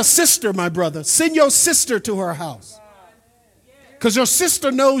 You got a sister, my brother. Send your sister to her house. Because your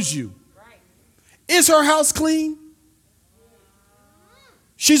sister knows you. Is her house clean?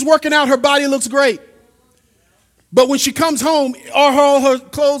 She's working out. Her body looks great. But when she comes home, are all her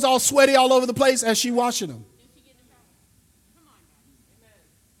clothes all sweaty all over the place as she washing them?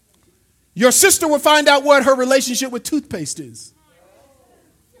 Your sister will find out what her relationship with toothpaste is.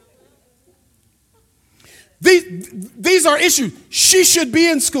 These are issues. She should be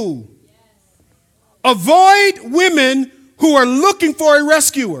in school. Avoid women who are looking for a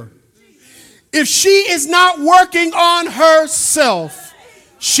rescuer. If she is not working on herself,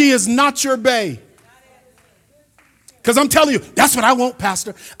 she is not your bae. Because I'm telling you, that's what I want,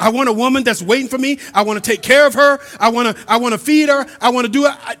 Pastor. I want a woman that's waiting for me. I want to take care of her. I want to feed her. I want to do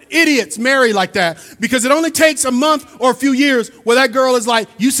it. Idiots marry like that because it only takes a month or a few years where that girl is like,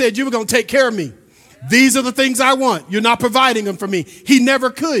 you said you were going to take care of me. These are the things I want. You're not providing them for me. He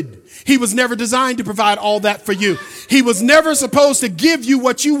never could. He was never designed to provide all that for you. He was never supposed to give you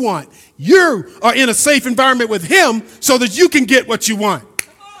what you want. You are in a safe environment with him so that you can get what you want.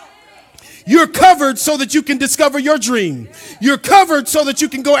 You're covered so that you can discover your dream. You're covered so that you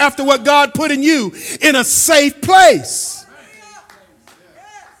can go after what God put in you in a safe place.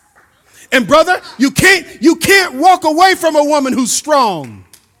 And brother, you can't walk away from a woman who's strong.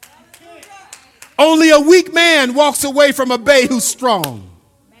 Only a weak man walks away from a bae who's strong.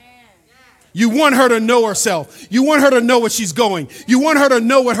 You want her to know herself. You want her to know what she's going. You want her to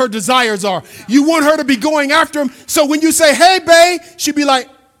know what her desires are. You want her to be going after him. So when you say, hey, bae, she'd be like,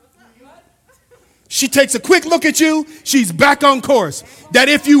 she takes a quick look at you. She's back on course. That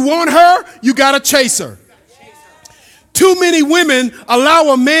if you want her, you got to chase her. Too many women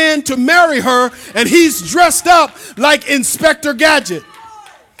allow a man to marry her and he's dressed up like Inspector Gadget.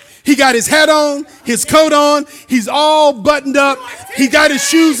 He got his hat on, his coat on. He's all buttoned up. He got his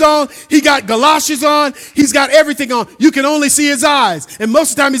shoes on. He got galoshes on. He's got everything on. You can only see his eyes. And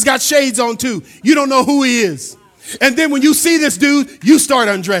most of the time he's got shades on too. You don't know who he is. And then when you see this dude, you start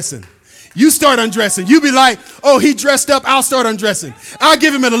undressing. You start undressing. You be like, oh, he dressed up. I'll start undressing. I'll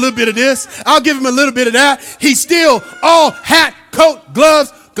give him a little bit of this. I'll give him a little bit of that. He's still all hat, coat,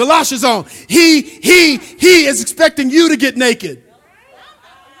 gloves, galoshes on. He is expecting you to get naked.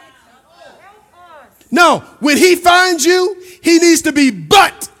 No, when he finds you, he needs to be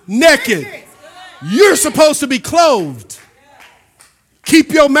butt naked. You're supposed to be clothed.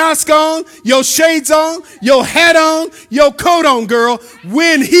 Keep your mask on, your shades on, your hat on, your coat on, girl.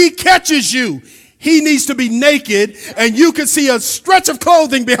 When he catches you, he needs to be naked and you can see a stretch of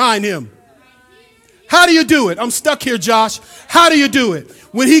clothing behind him. How do you do it? I'm stuck here, Josh. How do you do it?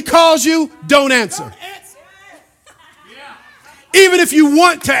 When he calls you, don't answer. Even if you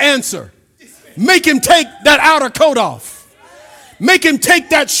want to answer. Make him take that outer coat off. Make him take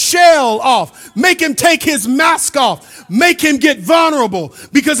that shell off. Make him take his mask off. Make him get vulnerable.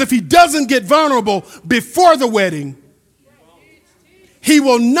 Because if he doesn't get vulnerable before the wedding, he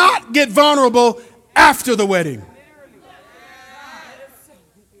will not get vulnerable after the wedding.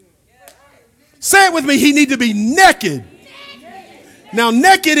 Say it with me. He needs to be naked. Now,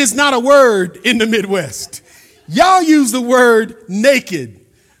 naked is not a word in the Midwest. Y'all use the word naked.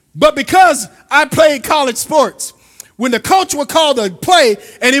 But because I played college sports, when the coach would call the play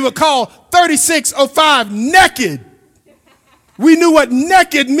and he would call 3605 naked, we knew what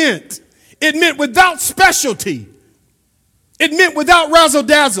naked meant. It meant without specialty. It meant without razzle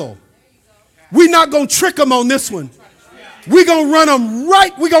dazzle. We're not going to trick them on this one. We're going to run them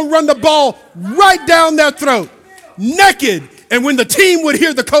right. We're going to run the ball right down their throat. Naked. And when the team would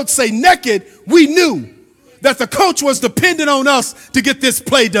hear the coach say naked, we knew that the coach was dependent on us to get this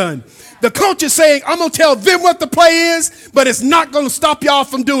play done. The coach is saying, I'm going to tell them what the play is, but it's not going to stop y'all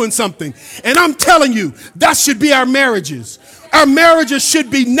from doing something. And I'm telling you, that should be our marriages. Our marriages should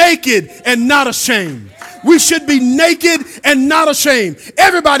be naked and not ashamed. We should be naked and not ashamed.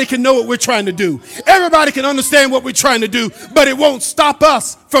 Everybody can know what we're trying to do. Everybody can understand what we're trying to do, but it won't stop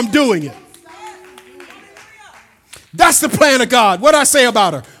us from doing it. That's the plan of God. What I say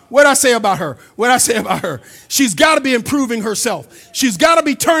about her? What I say about her? What I say about her? She's got to be improving herself. She's got to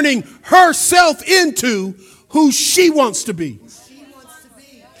be turning herself into who she wants to be.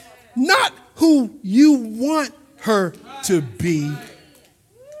 Not who you want her to be.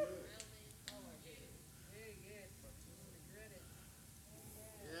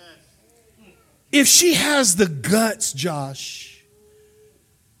 If she has the guts, Josh,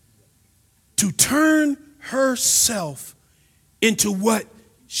 to turn herself into what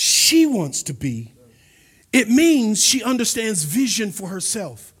she wants to be, it means she understands vision for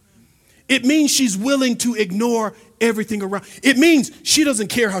herself. It means she's willing to ignore everything around. It means she doesn't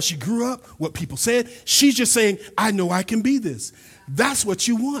care how she grew up, what people said. She's just saying, I know I can be this. That's what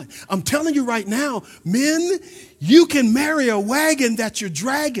you want. I'm telling you right now, men, you can marry a wagon that you're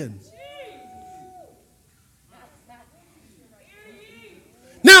dragging.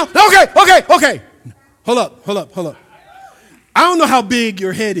 Now, okay. Hold up. I don't know how big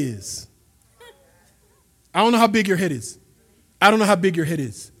your head is. I don't know how big your head is.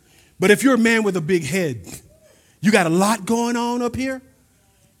 But if you're a man with a big head, you got a lot going on up here.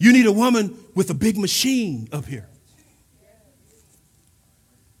 You need a woman with a big machine up here.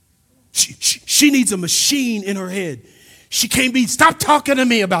 She needs a machine in her head. She can't be, stop talking to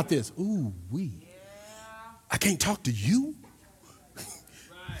me about this. Ooh, I can't talk to you?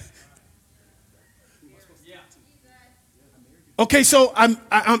 Okay, so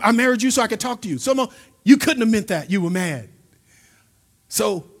I married you so I could talk to you. You couldn't have meant that. You were mad.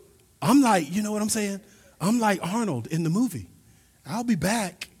 So I'm like, you know what I'm saying? I'm like Arnold in the movie. I'll be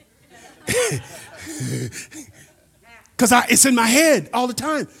back. Because it's in my head all the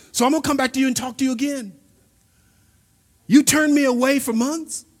time. So I'm going to come back to you and talk to you again. You turned me away for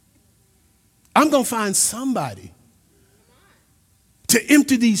months. I'm going to find somebody to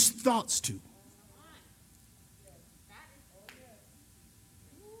empty these thoughts to.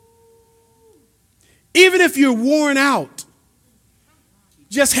 Even if you're worn out,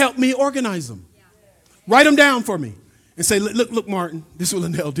 just help me organize them. Write them down for me and say, look, Martin, this is what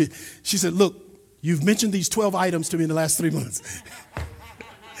Linnell did. She said, look, you've mentioned these 12 items to me in the last 3 months.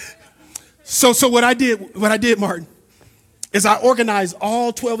 So what I did, Martin, is I organized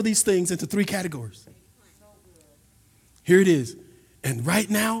all 12 of these things into 3 categories. Here it is. And right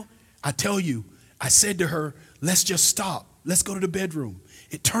now, I tell you, I said to her, let's just stop. Let's go to the bedroom.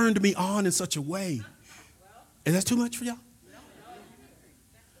 It turned me on in such a way. Is that too much for y'all?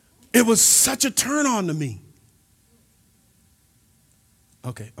 It was such a turn on to me.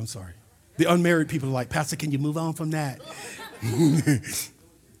 Okay, I'm sorry. The unmarried people are like, Pastor, can you move on from that?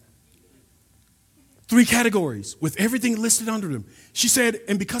 3 categories with everything listed under them. She said,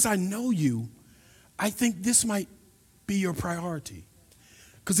 and because I know you, I think this might be your priority.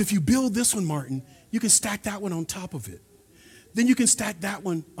 Because if you build this one, Martin, you can stack that one on top of it. Then you can stack that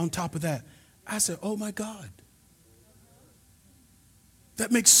one on top of that. I said, oh my God.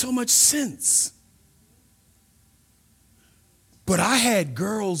 That makes so much sense. But I had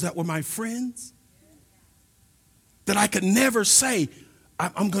girls that were my friends that I could never say,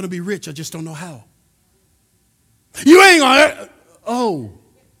 I'm going to be rich. I just don't know how. You ain't going to. Oh.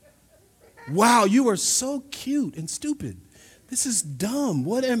 Wow, you are so cute and stupid. This is dumb.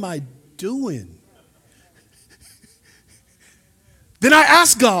 What am I doing? Then I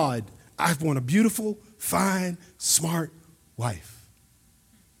asked God, I want a beautiful, fine, smart wife.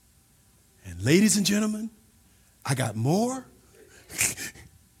 And ladies and gentlemen, I got more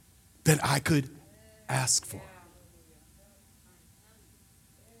than I could ask for.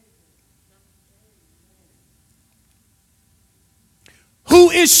 Who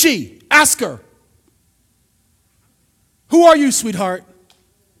is she? Ask her. Who are you, sweetheart?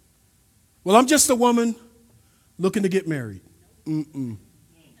 Well, I'm just a woman looking to get married. Who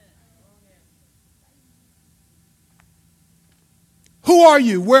are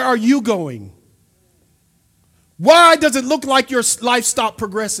you? Where are you going? Why does it look like your life stopped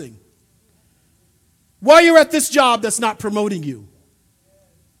progressing? Why you're at this job that's not promoting you?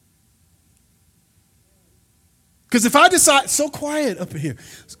 Because if I decide, so quiet up in here.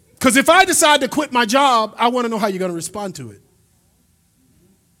 Because if I decide to quit my job, I want to know how you're going to respond to it.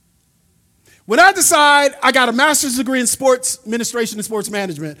 When I decide I got a master's degree in sports administration and sports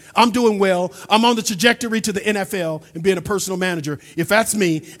management, I'm doing well, I'm on the trajectory to the NFL and being a personal manager. If that's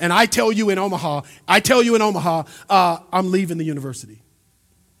me, and I tell you in Omaha, I'm leaving the university.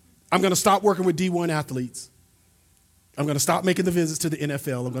 I'm going to stop working with D1 athletes. I'm going to stop making the visits to the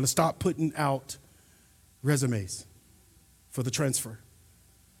NFL. I'm going to stop putting out resumes for the transfer.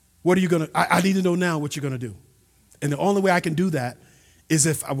 What are you going to, I need to know now what you're going to do. And the only way I can do that is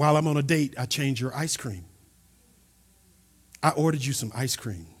if while I'm on a date, I change your ice cream. I ordered you some ice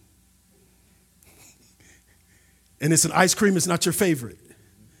cream. And it's an ice cream, it's not your favorite.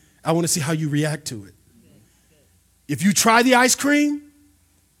 I want to see how you react to it. If you try the ice cream,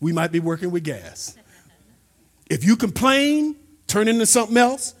 we might be working with gas. If you complain, turn into something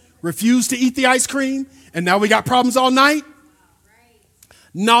else, refuse to eat the ice cream, and now we got problems all night.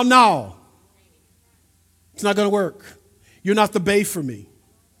 No. It's not going to work. You're not the bae for me.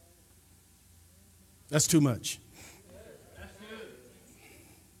 That's too much.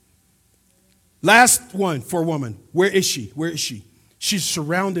 Last one for a woman. Where is she? Where is she? She's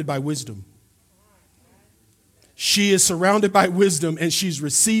surrounded by wisdom. She is surrounded by wisdom and she's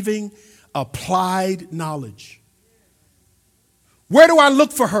receiving applied knowledge. Where do I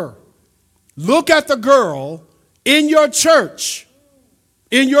look for her? Look at the girl in your church,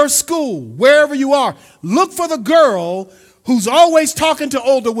 in your school, wherever you are. Look for the girl who's always talking to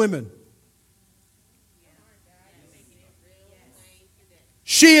older women.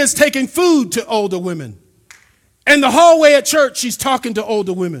 She is taking food to older women. In the hallway at church, she's talking to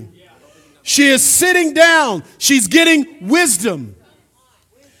older women. She is sitting down. She's getting wisdom.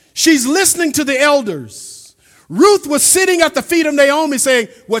 She's listening to the elders. Ruth was sitting at the feet of Naomi saying,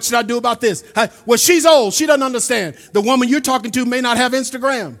 what should I do about this? Well, she's old. She doesn't understand. The woman you're talking to may not have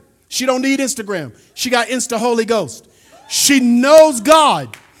Instagram. She don't need Instagram. She got Insta Holy Ghost. She knows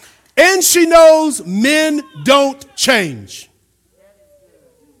God. And she knows men don't change.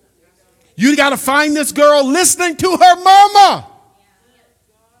 You got to find this girl listening to her mama.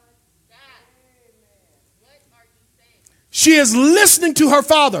 She is listening to her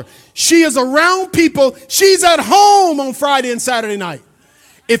father. She is around people. She's at home on Friday and Saturday night.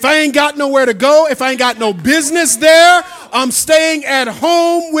 If I ain't got nowhere to go, if I ain't got no business there, I'm staying at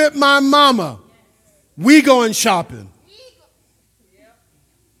home with my mama. We going shopping.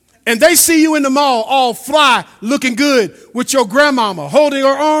 And they see you in the mall all fly, looking good with your grandmama holding her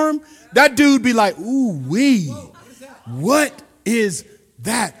arm. That dude be like, ooh wee, what is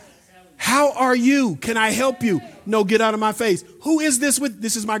that? How are you? Can I help you? No, get out of my face. Who is this with?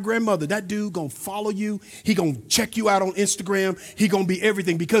 This is my grandmother. That dude gonna follow you. He gonna check you out on Instagram. He gonna be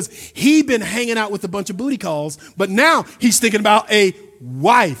everything because he been hanging out with a bunch of booty calls. But now he's thinking about a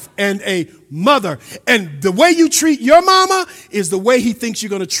wife and a mother. And the way you treat your mama is the way he thinks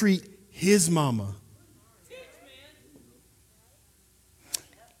you're gonna treat his mama.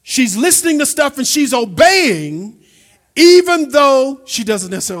 She's listening to stuff and she's obeying even though she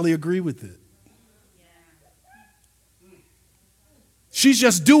doesn't necessarily agree with it. She's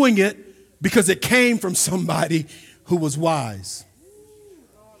just doing it because it came from somebody who was wise.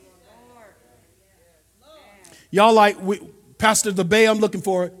 Y'all like, Pastor, the bae I'm looking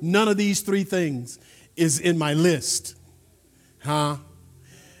for, none of these three things is in my list. Huh?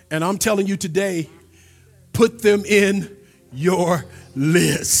 And I'm telling you today, put them in your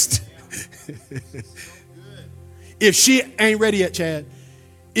list. If she ain't ready yet, Chad,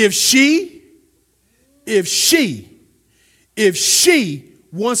 if she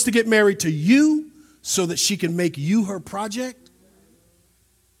wants to get married to you so that she can make you her project,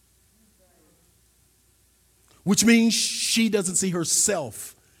 which means she doesn't see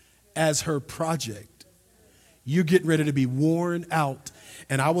herself as her project, you're getting ready to be worn out.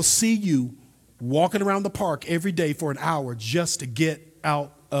 And I will see you walking around the park every day for an hour just to get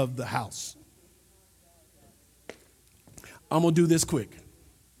out of the house. I'm going to do this quick.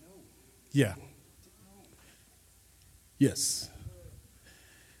 Yeah. Yes.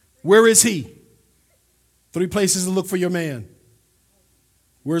 Where is he? 3 places to look for your man.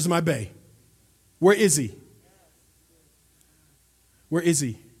 Where's my bae? Where is he? Where is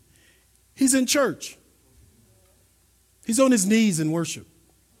he? He's in church. He's on his knees in worship.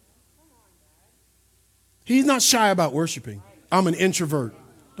 He's not shy about worshiping. I'm an introvert.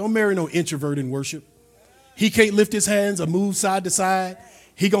 Don't marry no introvert in worship. He can't lift his hands or move side to side.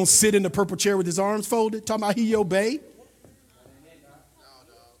 He gonna sit in the purple chair with his arms folded, talking about he your bae.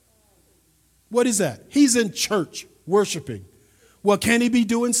 What is that? He's in church worshiping. Well, can he be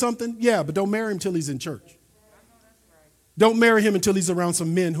doing something? Yeah, but don't marry him till he's in church. Don't marry him until he's around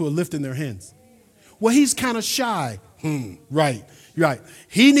some men who are lifting their hands. Well, he's kind of shy. Right.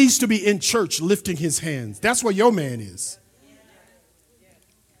 He needs to be in church lifting his hands. That's where your man is.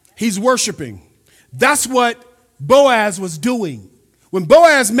 He's worshiping. That's what Boaz was doing. When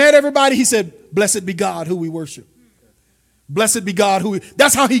Boaz met everybody, he said, blessed be God who we worship. Blessed be God who we,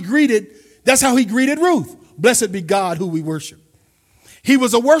 that's how he greeted Ruth. Blessed be God who we worship. He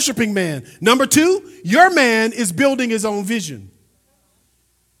was a worshiping man. Number 2, your man is building his own vision.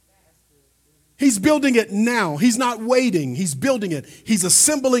 He's building it now. He's not waiting. He's building it. He's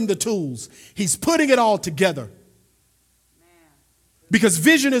assembling the tools. He's putting it all together. Because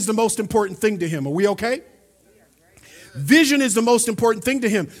vision is the most important thing to him. Are we okay? Vision is the most important thing to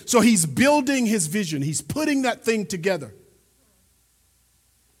him. So he's building his vision. He's putting that thing together.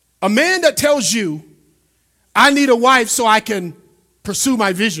 A man that tells you, I need a wife so I can pursue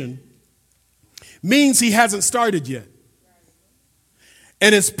my vision, means he hasn't started yet.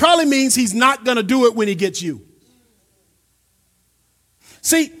 And it probably means he's not going to do it when he gets you.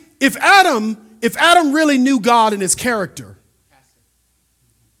 See, if Adam really knew God and his character,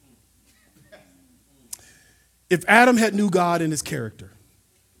 if Adam had knew God and his character,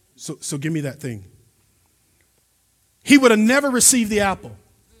 so give me that thing, he would have never received the apple.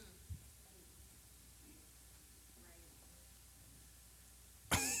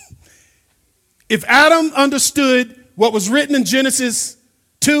 If Adam understood what was written in Genesis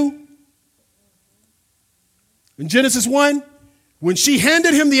 2, in Genesis 1, when she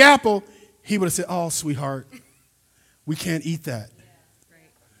handed him the apple, he would have said, oh, sweetheart, we can't eat that. Yeah.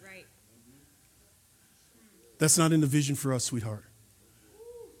 Right. That's not in the vision for us, sweetheart.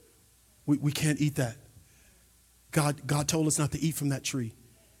 We can't eat that. God told us not to eat from that tree.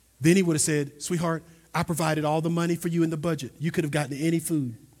 Then he would have said, sweetheart, I provided all the money for you in the budget. You could have gotten any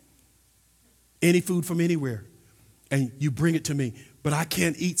food from anywhere, and you bring it to me. But I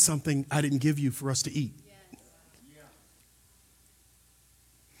can't eat something I didn't give you for us to eat. Yes.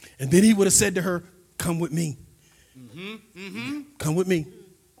 And then he would have said to her, come with me. Come with me.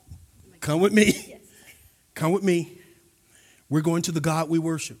 Come with me. Yes. Come with me. We're going to the God we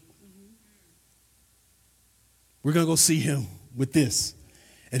worship. We're going to go see him with this.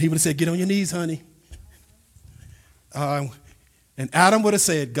 And he would have said, get on your knees, honey. And Adam would have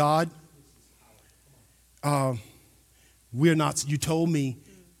said, God, you told me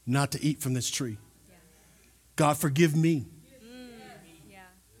not to eat from this tree. Yeah. God, forgive me. Yeah.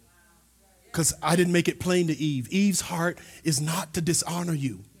 Because I didn't make it plain to Eve. Eve's heart is not to dishonor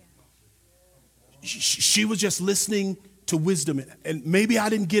you. Yeah. She was just listening to wisdom. And maybe I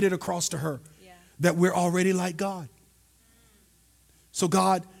didn't get it across to her that we're already like God. So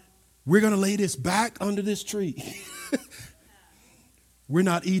God, we're going to lay this back under this tree. We're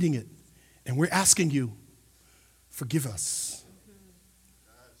not eating it. And we're asking you, forgive us.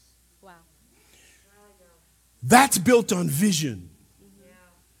 Wow. That's built on vision.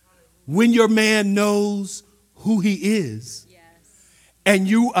 When your man knows who he is, Yes. and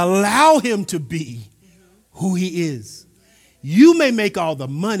you allow him to be who he is. You may make all the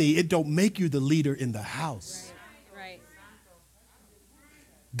money. It don't make you the leader in the house. Right.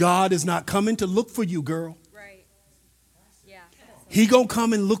 God is not coming to look for you, girl. Right. Yeah. He gonna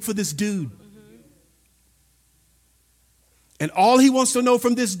come and look for this dude. And all he wants to know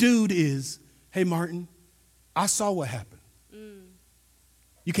from this dude is, hey, Martin, I saw what happened.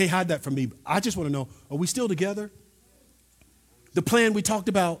 You can't hide that from me. I just want to know, are we still together? The plan we talked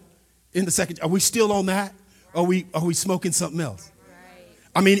about in the second, are we still on that? Are we smoking something else? Right.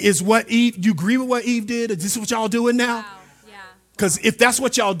 I mean, is what Eve, do you agree with what Eve did? Is this what y'all doing now? Wow. Yeah. Because if that's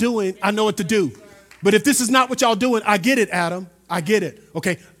what y'all doing, I know what to do. But if this is not what y'all doing, I get it, Adam. I get it.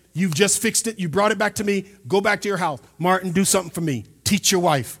 Okay, you've just fixed it. You brought it back to me. Go back to your house. Martin, do something for me. Teach your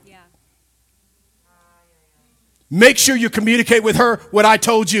wife. Yeah. Make sure you communicate with her what I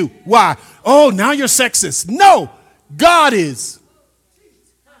told you. Why? Oh, now you're sexist. No, God is.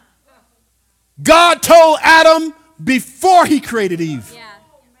 God told Adam before he created Eve. Yeah.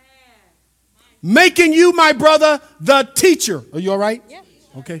 Making you, my brother, the teacher. Are you all right? Yeah.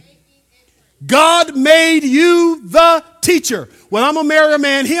 Okay. God made you the teacher. Well, I'm going to marry a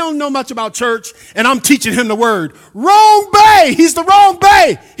man. He don't know much about church, and I'm teaching him the word. Wrong bay. He's the wrong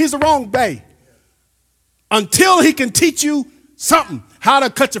bay. He's the wrong bay. Until he can teach you something. How to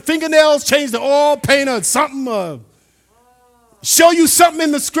cut your fingernails, change the oil, paint or something. Show you something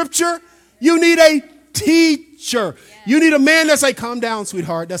in the scripture. You need a teacher. You need a man that's like, calm down,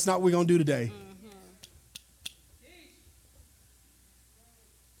 sweetheart. That's not what we're going to do today.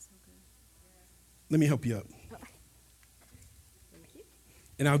 Let me help you up.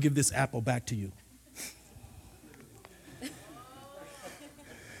 And I'll give this apple back to you.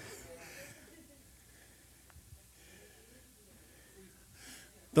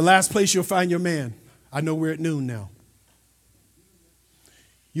 The last place you'll find your man, I know we're at noon now.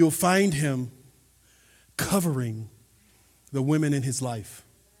 You'll find him covering the women in his life.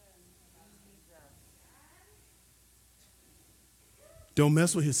 Don't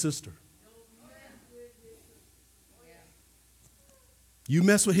mess with his sister. You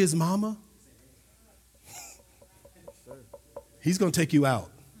mess with his mama, he's going to take you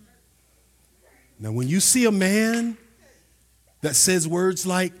out. Now, when you see a man that says words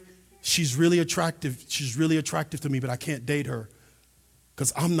like, she's really attractive to me, but I can't date her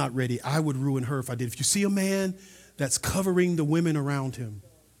because I'm not ready. I would ruin her if I did. If you see a man that's covering the women around him,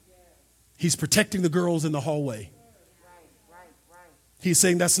 he's protecting the girls in the hallway. He's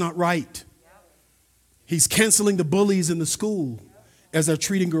saying that's not right. He's canceling the bullies in the school as they're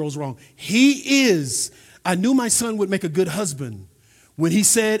treating girls wrong. I knew my son would make a good husband when he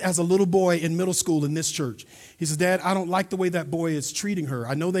said as a little boy in middle school in this church, he says, Dad, I don't like the way that boy is treating her.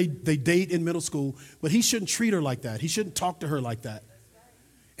 I know they date in middle school, but he shouldn't treat her like that. He shouldn't talk to her like that.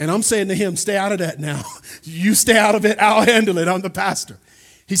 And I'm saying to him, stay out of that now. You stay out of it. I'll handle it. I'm the pastor.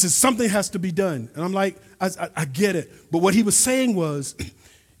 He says, something has to be done. And I'm like, I get it. But what he was saying was,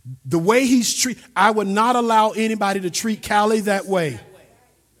 the way he's I would not allow anybody to treat Callie that way.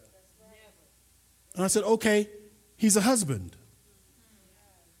 And I said, okay, he's a husband.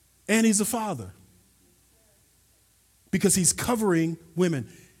 And he's a father. Because he's covering women.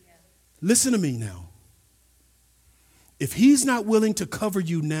 Listen to me now. If he's not willing to cover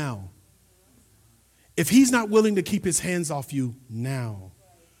you now, if he's not willing to keep his hands off you now,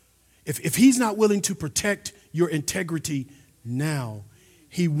 if he's not willing to protect your integrity now,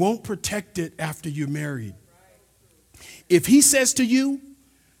 he won't protect it after you're married. If he says to you,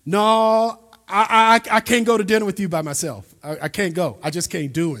 no, I can't go to dinner with you by myself. I can't go. I just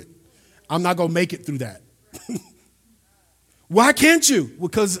can't do it. I'm not going to make it through that. Why can't you?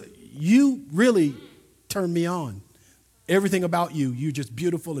 Because you really turn me on. Everything about you, you're just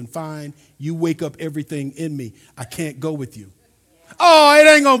beautiful and fine. You wake up everything in me. I can't go with you. Oh, it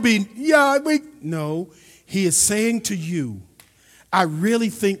ain't going to be, no. He is saying to you, I really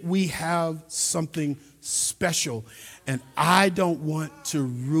think we have something special, and I don't want to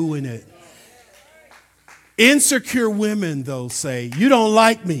ruin it. Insecure women, though, say, you don't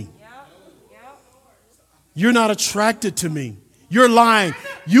like me. You're not attracted to me. You're lying.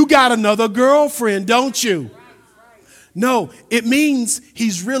 You got another girlfriend, don't you? No, it means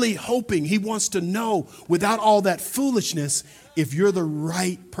he's really hoping. He wants to know without all that foolishness if you're the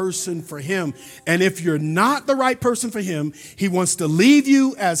right person for him. And if you're not the right person for him, he wants to leave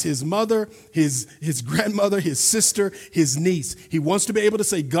you as his mother, his grandmother, his sister, his niece. He wants to be able to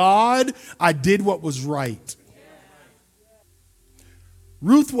say, God, I did what was right.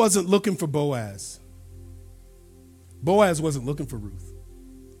 Ruth wasn't looking for Boaz. Boaz wasn't looking for Ruth.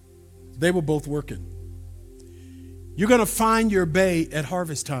 They were both working. You're going to find your bae at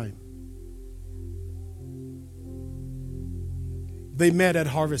harvest time. They met at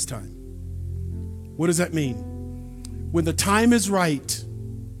harvest time. What does that mean? When the time is right,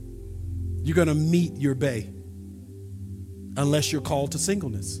 you're going to meet your bae. Unless you're called to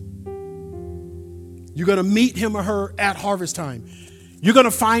singleness. You're going to meet him or her at harvest time. You're going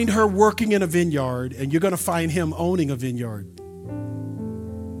to find her working in a vineyard, and you're going to find him owning a vineyard.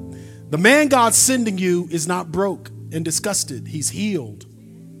 The man God's sending you is not broke and disgusted. He's healed.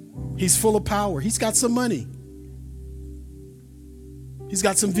 He's full of power. He's got some money. He's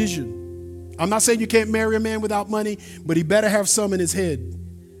got some vision. I'm not saying you can't marry a man without money, but he better have some in his head.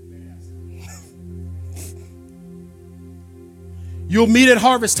 You'll meet at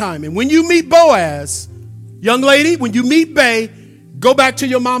harvest time. And when you meet Boaz, young lady, when you meet bae, go back to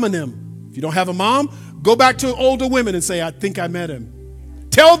your mom and them. If you don't have a mom, go back to older women and say, I think I met him.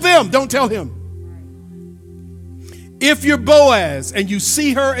 Tell them, don't tell him. If you're Boaz and you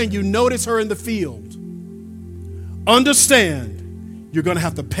see her and you notice her in the field, understand you're going to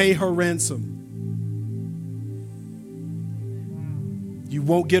have to pay her ransom. You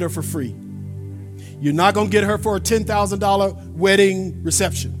won't get her for free. You're not going to get her for a $10,000 wedding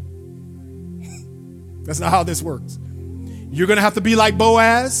reception. That's not how this works. You're going to have to be like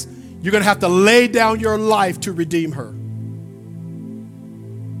Boaz. You're going to have to lay down your life to redeem her,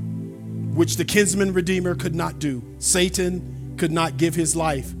 which the kinsman redeemer could not do. Satan could not give his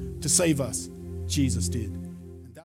life to save us. Jesus did.